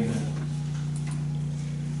 Amen.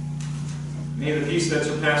 May the peace that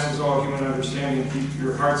surpasses all human understanding keep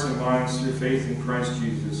your hearts and minds through faith in Christ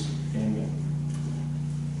Jesus. Amen.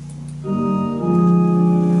 Amen.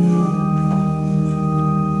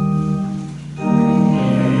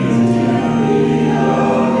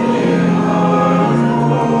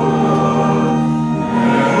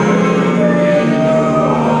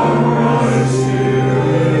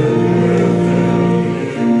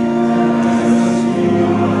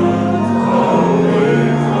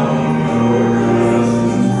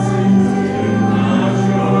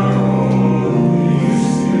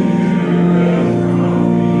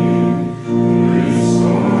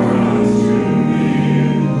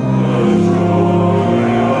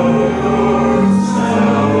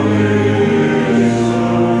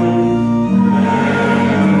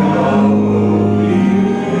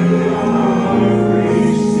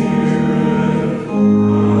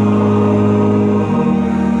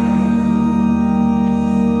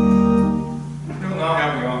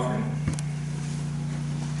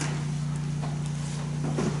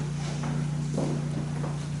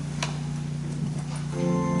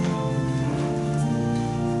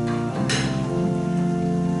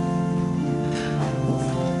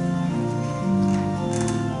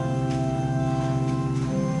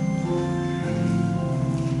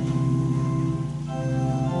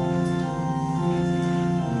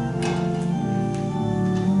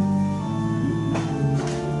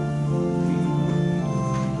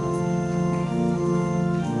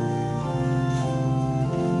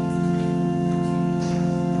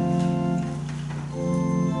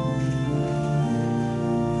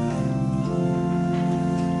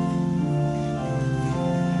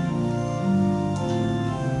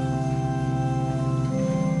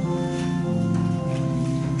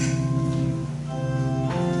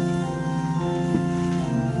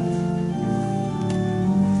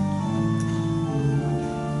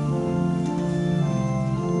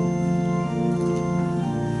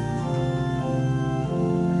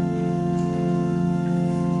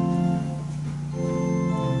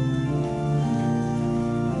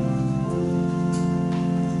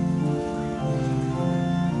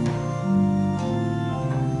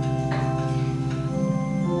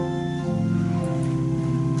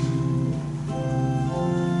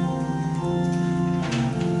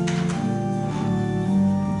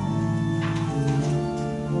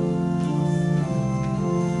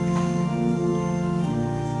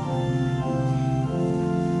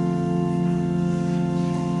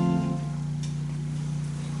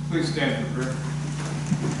 Please stand for prayer.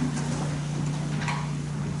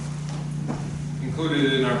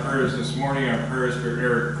 Included in our prayers this morning are prayers for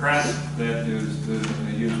Eric Pratt. He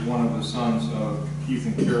is one of the sons of Keith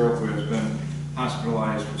and Carol, who has been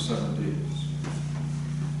hospitalized for 7 days.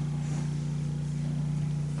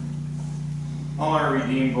 All are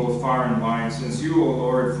redeemed both far and wide, since you, O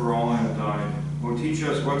Lord, for all have died. O teach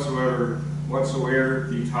us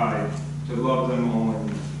whatsoe'er betide, to love them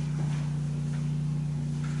only.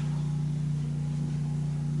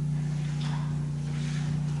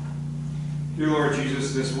 Dear Lord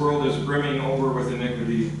Jesus, this world is brimming over with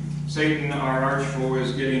iniquity. Satan, our arch foe,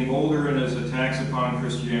 is getting bolder in his attacks upon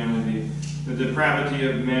Christianity. The depravity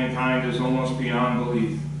of mankind is almost beyond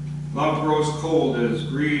belief. Love grows cold as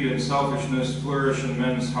greed and selfishness flourish in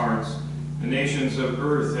men's hearts. The nations of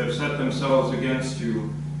earth have set themselves against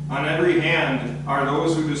you. On every hand are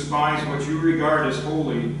those who despise what you regard as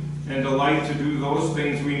holy and delight to do those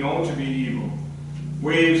things we know to be evil.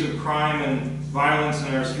 Waves of crime and violence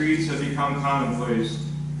in our streets have become commonplace.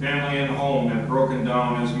 Family and home have broken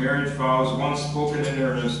down as marriage vows, once spoken in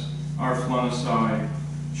earnest, are flung aside.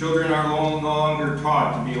 Children are no longer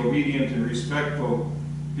taught to be obedient and respectful.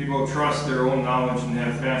 People trust their own knowledge and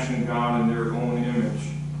have fashioned God in their own image.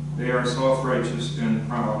 They are self-righteous and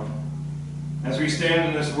proud. As we stand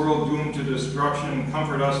in this world doomed to destruction,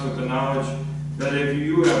 comfort us with the knowledge that if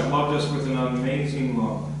you have loved us with an amazing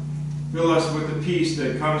love, fill us with the peace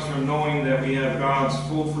that comes from knowing that we have God's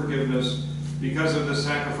full forgiveness because of the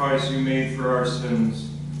sacrifice you made for our sins.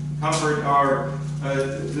 Comfort our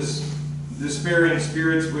despairing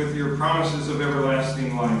spirits with your promises of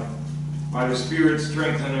everlasting life. By the Spirit,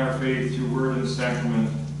 strengthen our faith through word and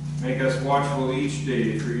sacrament. Make us watchful each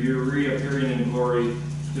day for your reappearing in glory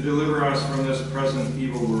to deliver us from this present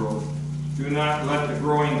evil world. Do not let the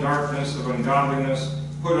growing darkness of ungodliness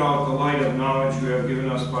put out the light of knowledge you have given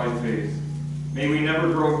us by faith. May we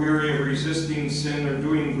never grow weary of resisting sin or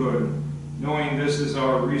doing good, knowing this is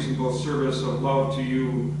our reasonable service of love to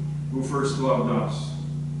you who first loved us.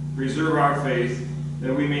 Preserve our faith,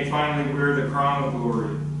 that we may finally wear the crown of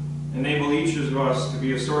glory. Enable each of us to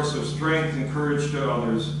be a source of strength and courage to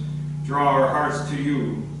others. Draw our hearts to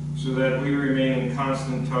you, so that we remain in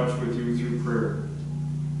constant touch with you through prayer.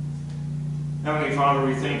 Heavenly Father,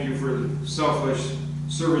 we thank you for the selfless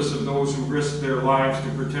service of those who risk their lives to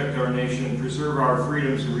protect our nation, preserve our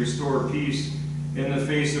freedoms, and restore peace in the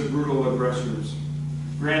face of brutal aggressors.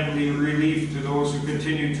 Grant relief to those who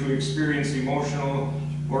continue to experience emotional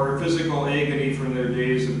or physical agony from their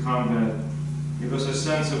days of combat. Give us a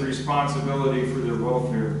sense of responsibility for their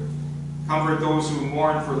welfare. Comfort those who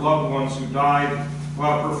mourn for loved ones who died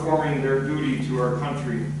while performing their duty to our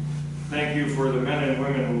country. Thank you for the men and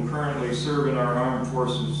women who currently serve in our armed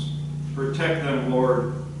forces. Protect them,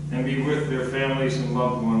 Lord, and be with their families and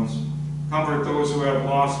loved ones. Comfort those who have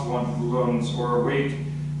lost ones or await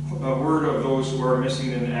a word of those who are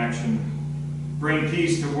missing in action. Bring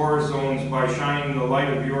peace to war zones by shining the light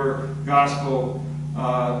of your gospel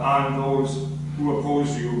on those who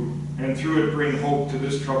oppose you, and through it bring hope to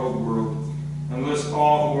this troubled world. Enlist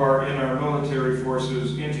all who are in our military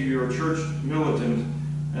forces into your church militant,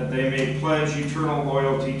 that they may pledge eternal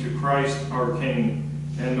loyalty to Christ our King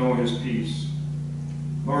and know his peace.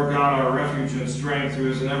 Lord God, our refuge and strength, who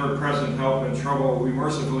is an ever-present help in trouble, we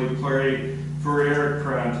mercifully pray for Eric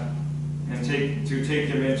Pratt and take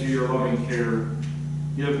him into your loving care.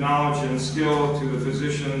 Give knowledge and skill to the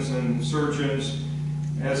physicians and surgeons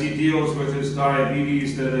as he deals with his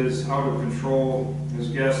diabetes that is out of control, his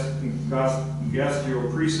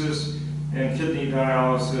gastroparesis and kidney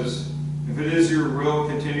dialysis. If it is your will,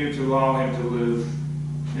 continue to allow him to live.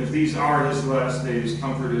 If these are his last days,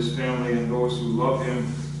 comfort his family and those who love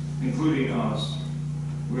him, including us,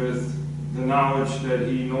 with the knowledge that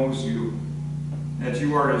he knows you, that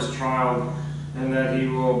you are his child, and that he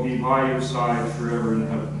will be by your side forever in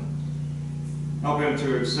heaven. Help him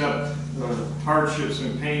to accept the hardships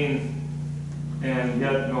and pain, and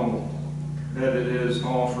yet know that it is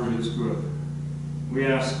all for his good. We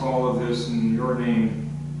ask all of this in your name.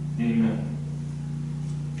 Amen.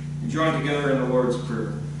 We join together in the Lord's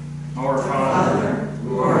Prayer. Our Father,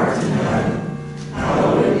 who art in heaven,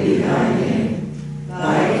 hallowed be thy name.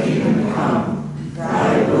 Thy kingdom come,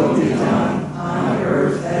 thy will be done, on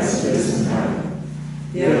earth as it is in heaven.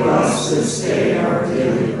 Give us this day our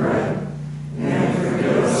daily bread, and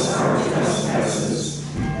forgive us our trespasses,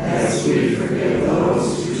 as we forgive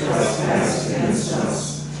those who trespass against us.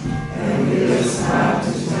 And lead us not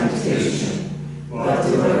into temptation, but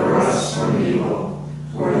deliver us from evil.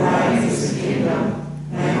 For thine is the kingdom,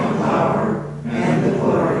 and the power, and the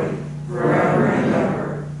glory,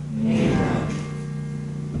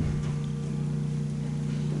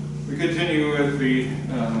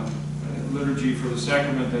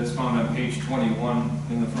 sacrament that's found on page 21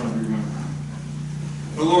 in the front of your hymnal.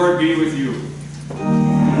 The Lord be with you.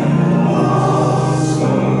 And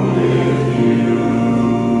also with you.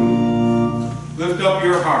 Lift up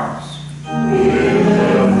your hearts. We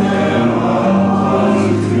lift them up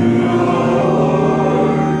unto the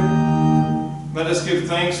Lord. Let us give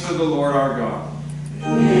thanks to the Lord our God.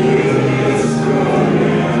 It is good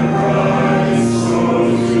and right so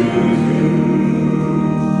to do.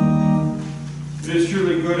 It is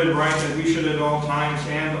truly good and right that we should at all times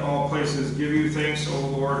and all places give you thanks, O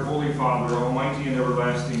Lord, Holy Father, Almighty and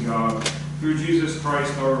everlasting God, through Jesus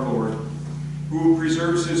Christ our Lord, who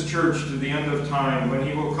preserves his church to the end of time, when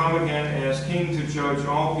he will come again as King to judge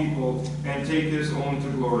all people and take his own to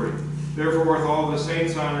glory. Therefore, with all the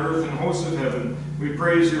saints on earth and hosts of heaven, we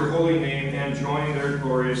praise your holy name and join their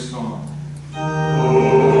glorious song. Holy,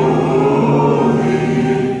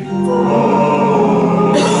 holy,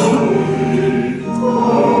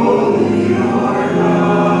 holy are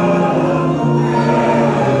God of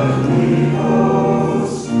heavenly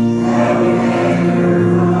hosts. Heaven and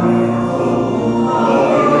earth are full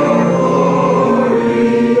of your glory.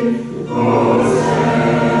 Hosanna,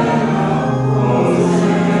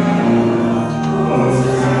 Hosanna,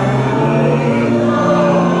 Hosanna in the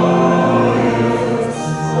highest.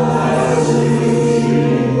 Blessed is he,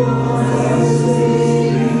 blessed is he,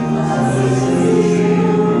 blessed is he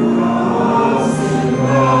who comes in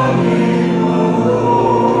the name of the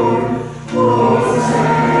Lord.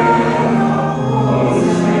 Hosanna,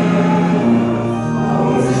 Hosanna,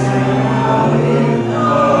 Hosanna in the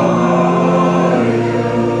highest.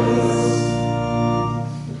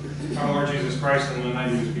 Our Lord Jesus Christ, on the night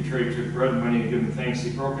he was betrayed, took bread, and when he had given thanks, he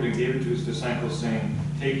broke it and gave it to his disciples, saying,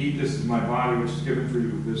 Take, eat, this is my body, which is given for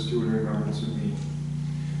you. This do in remembrance of me.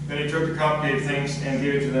 Then he took the cup, gave thanks, and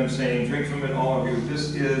gave it to them, saying, Drink from it, all of you.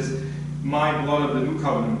 This is my blood of the new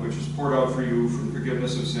covenant, which is poured out for you for the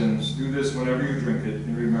forgiveness of sins. Do this whenever you drink it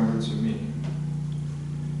in remembrance of me.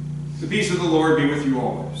 The peace of the Lord be with you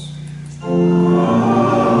always.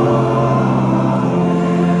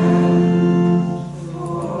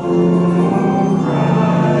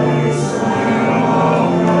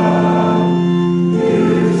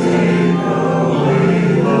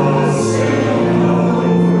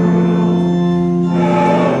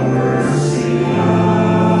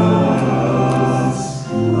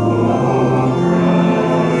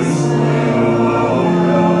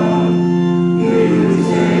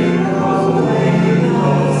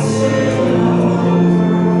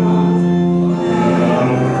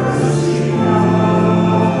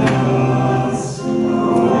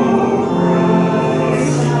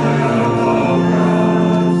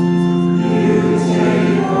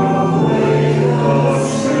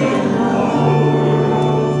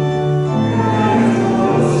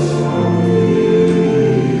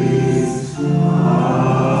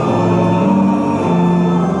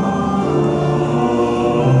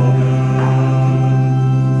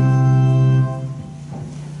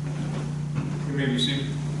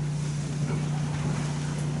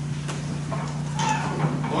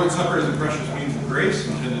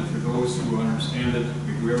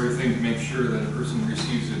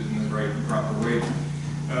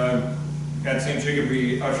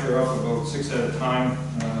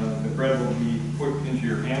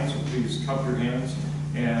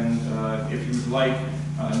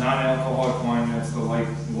 Non-alcoholic wine, that's the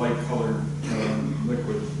light-colored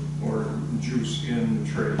liquid or juice in the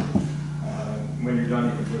tray. When you're done,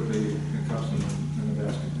 you can put the cups in the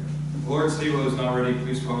basket there. The Lord's table is now ready.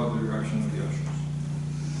 Please follow the direction of the ushers.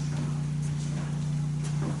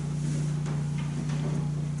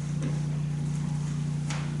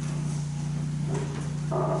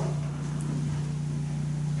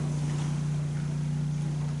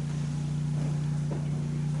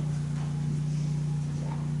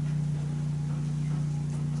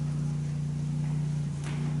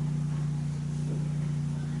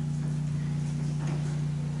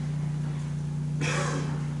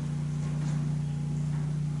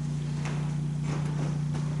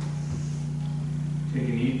 Take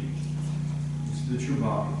and eat. This is the true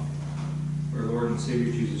body of our Lord and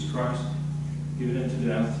Savior Jesus Christ, given into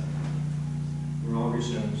death for all of your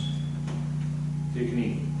sins. Take and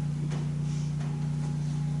eat.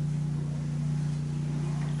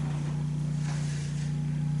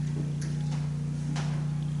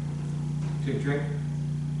 Take, drink.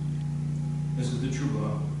 This is the true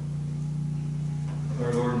blood of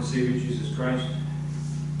our Lord and Savior Jesus Christ,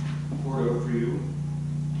 poured out for you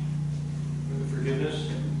for the forgiveness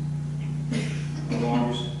of all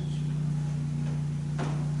your sins.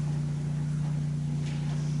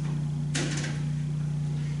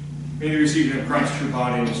 May the receiving of Christ's true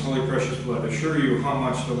body and his holy precious blood assure you how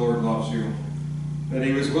much the Lord loves you, that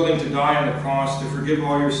he was willing to die on the cross to forgive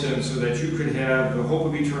all your sins so that you could have the hope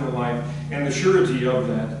of eternal life and the surety of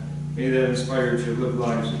that. May that inspire you to live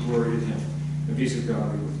lives of glory to him. The peace of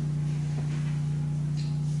God be with you.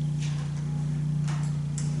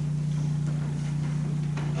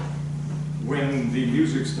 When the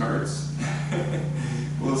music starts,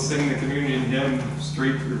 we'll sing the communion hymn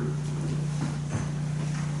straight through.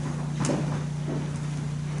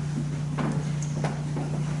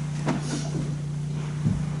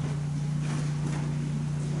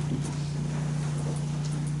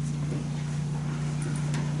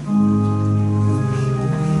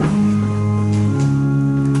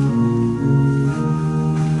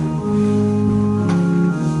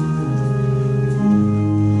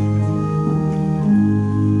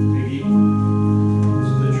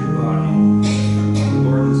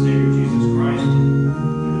 Lord, the Savior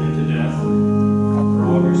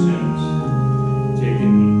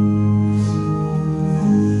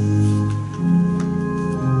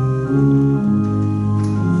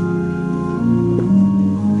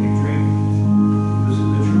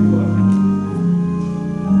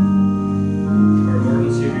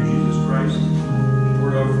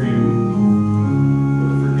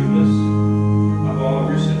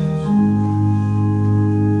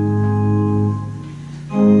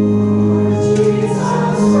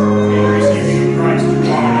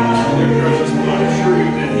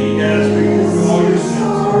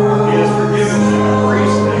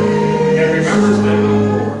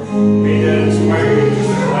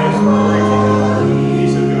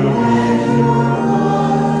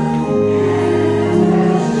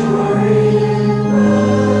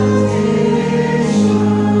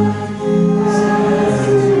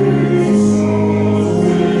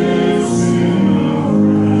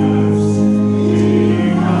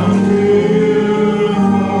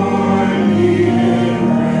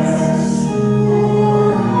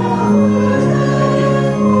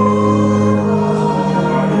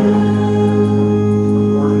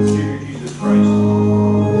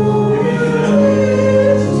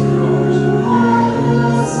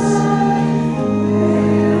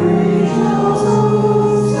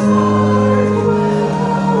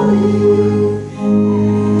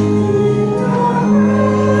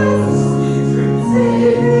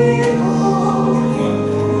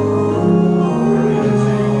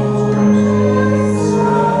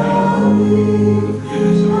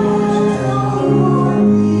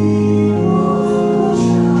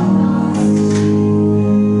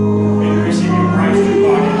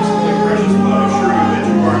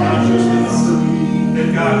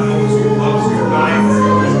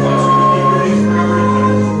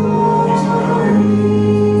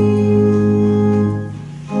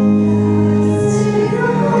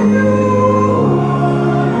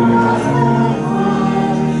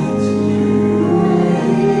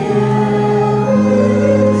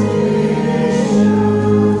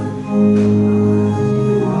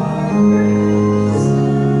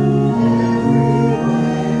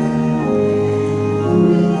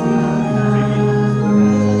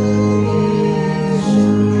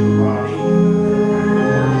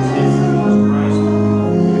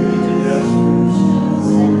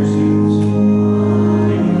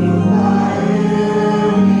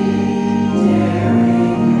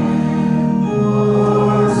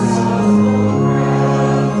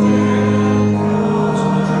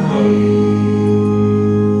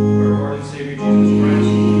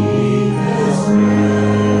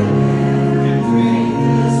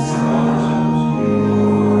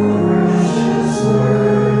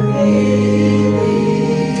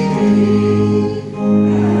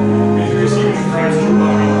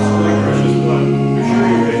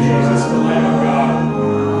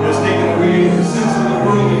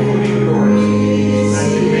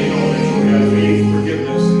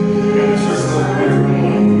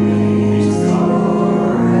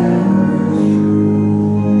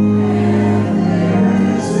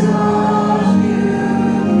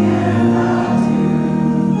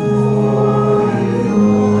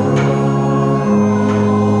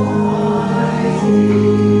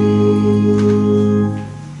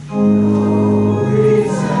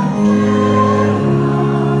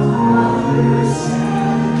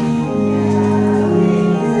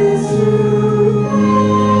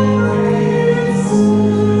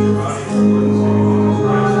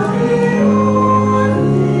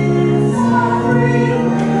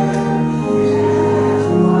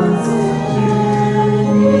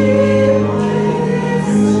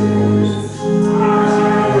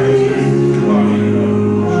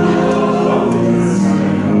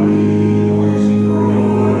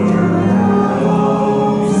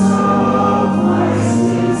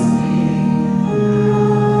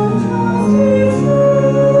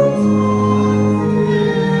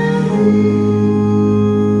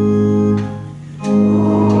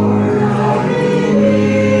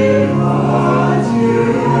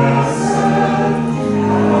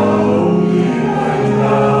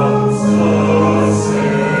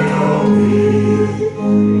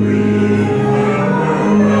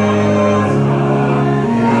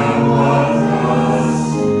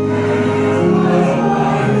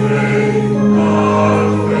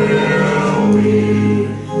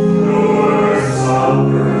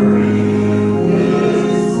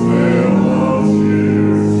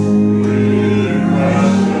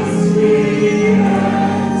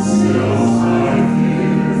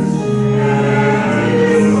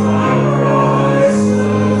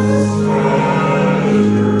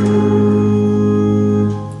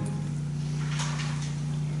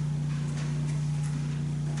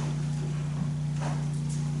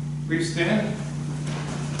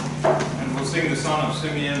sing the Song of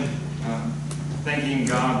Simeon, thanking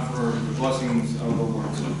God for the blessings of the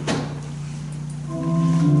Lord's Supper.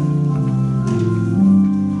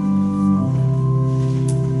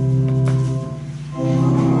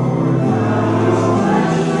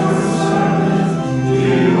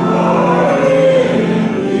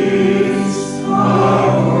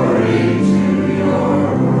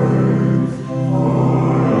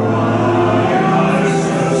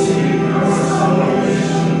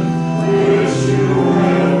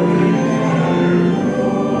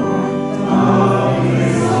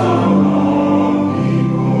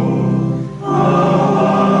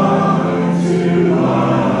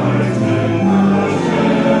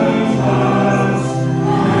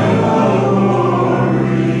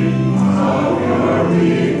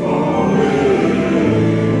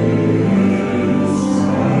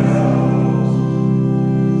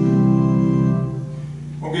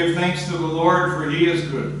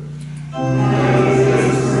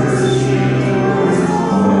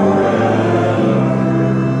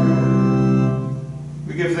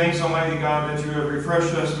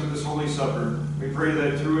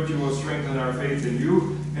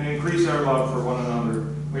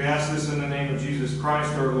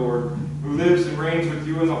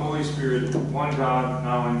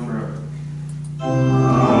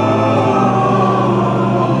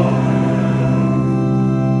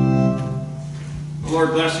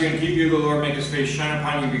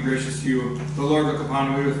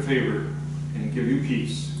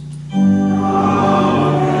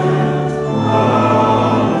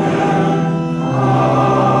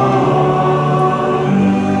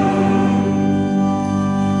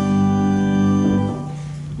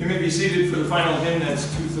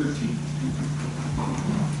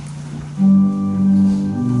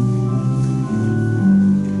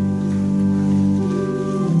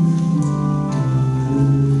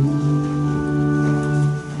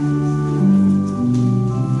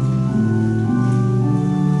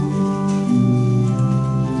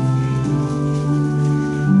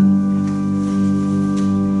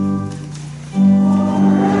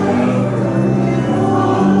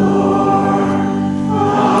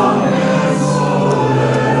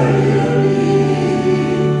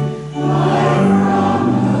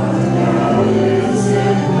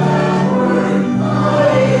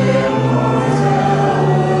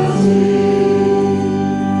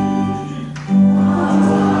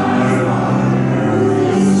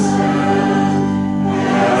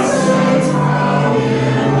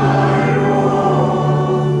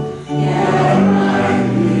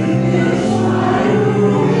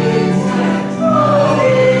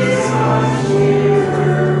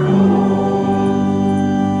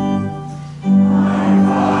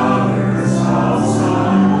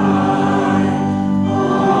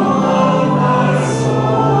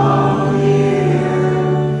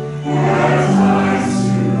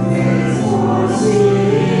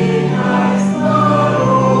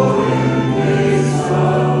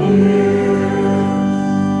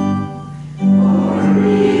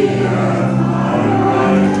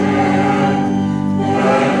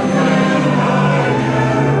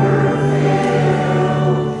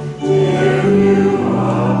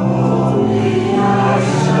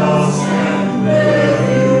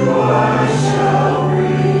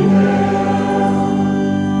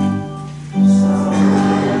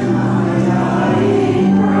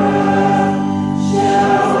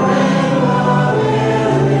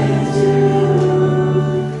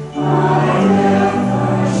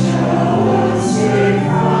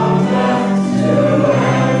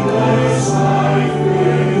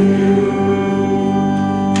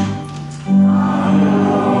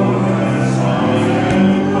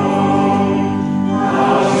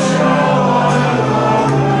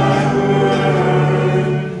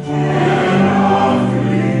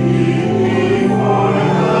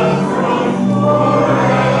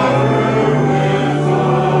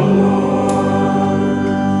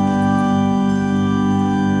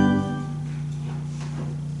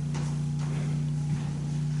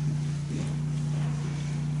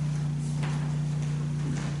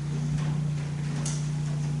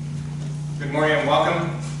 Good morning and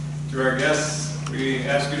welcome to our guests. We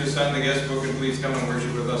ask you to sign the guest book and please come and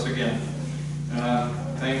worship with us again.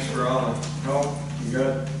 Thanks for all the help you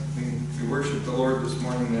got. We worship the Lord this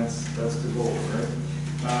morning. That's the goal,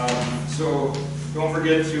 right? So don't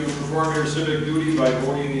forget to perform your civic duty by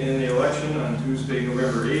voting in the election on Tuesday,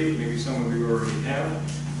 November 8th. Maybe some of you already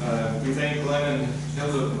have. We thank Glenn and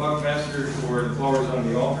Hilda Buckmaster for the flowers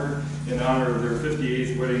on the altar in honor of their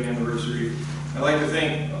 58th wedding anniversary. I'd like to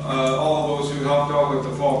thank all of those who helped out with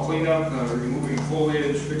the fall cleanup, removing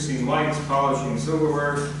foliage, fixing lights, polishing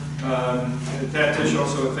silverware, Pat Tish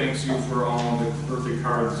also thanks you for all the birthday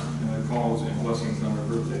cards, calls, and blessings on her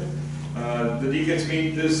birthday. The deacons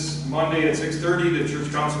meet this Monday at 6:30, the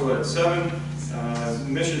church council at 7.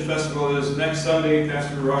 Mission Festival is next Sunday.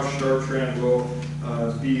 Pastor Rush Sharpstrand will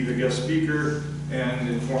be the guest speaker and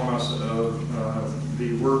inform us of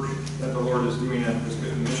the work that the Lord is doing at the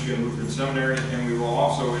Michigan Lutheran Seminary. And we will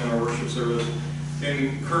also, in our worship service,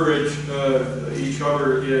 encourage each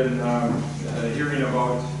other in hearing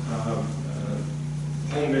about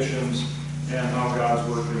home missions and how God's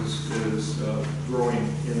work is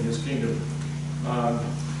growing in His kingdom. I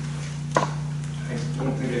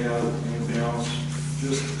don't think I have anything else.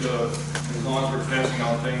 Just as long as we're passing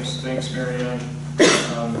out thanks, Marianne.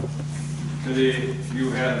 Today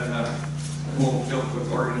you had full help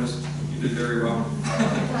with organist. You did very well.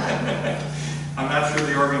 I'm not sure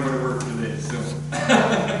the organ would have worked today, so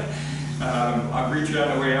I'll greet you on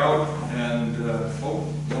the way out. And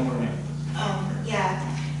one more name.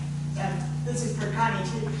 This is for Connie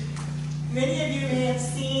too. Many of you may have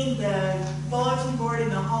seen the bulletin board in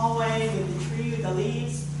the hallway with the tree with the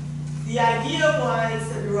leaves. The idea was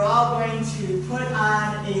that we were all going to put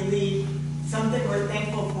on a leaf, something we're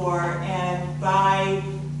thankful for, and by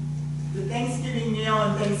the Thanksgiving meal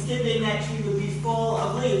and Thanksgiving, that tree would be full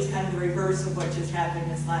of leaves, kind of the reverse of what just happened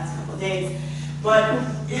this last couple of days. But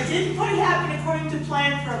it didn't quite happen according to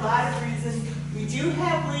plan for a lot of reasons. We do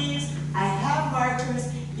have leaves. I have markers.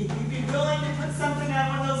 If you'd be willing to put something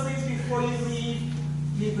on one of those leaves before you leave,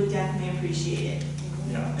 we would definitely appreciate it.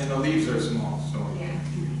 Yeah, and the leaves are small, so. Yeah.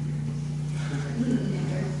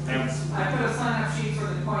 I put a sign-up sheet for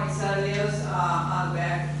the poinsettias on the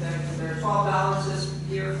back. They're $12 this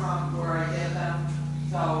year from where I get them.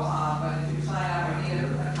 So, but if you sign up, I need a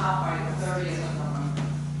comp by the 30th of them.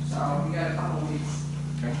 So we got a couple of weeks.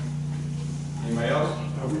 Okay. Anybody else?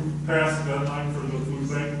 Have we passed the deadline for the food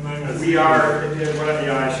bank thing? We are. I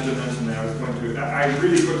should have mentioned that. I was going to. I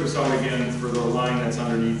really put this out again for the line that's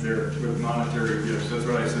underneath there with monetary gifts. That's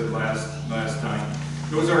what I said last time.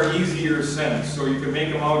 Those are easier sent, so you can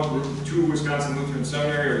make them out to Wisconsin Lutheran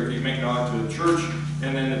Seminary, or you make them out to the church,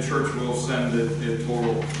 and then the church will send it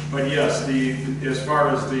total. But yes, as far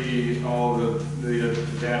as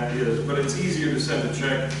that is, but it's easier to send a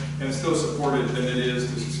check and still supported than it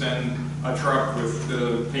is to send a truck with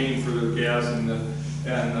paying for the gas and the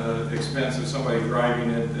expense of somebody driving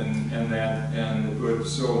it and the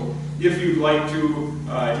goods. So if you'd like to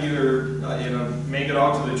either make it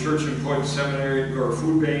out to the church and put seminary or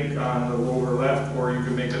food bank on the lower left, or you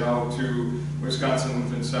can make it out to Wisconsin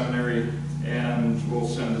Lutheran Seminary and we'll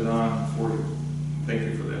send it on for you. Thank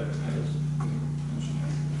you for that.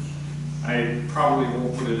 I probably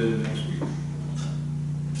won't put it in next week.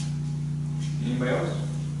 Anybody else?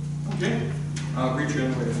 Okay, I'll greet you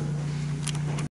in later.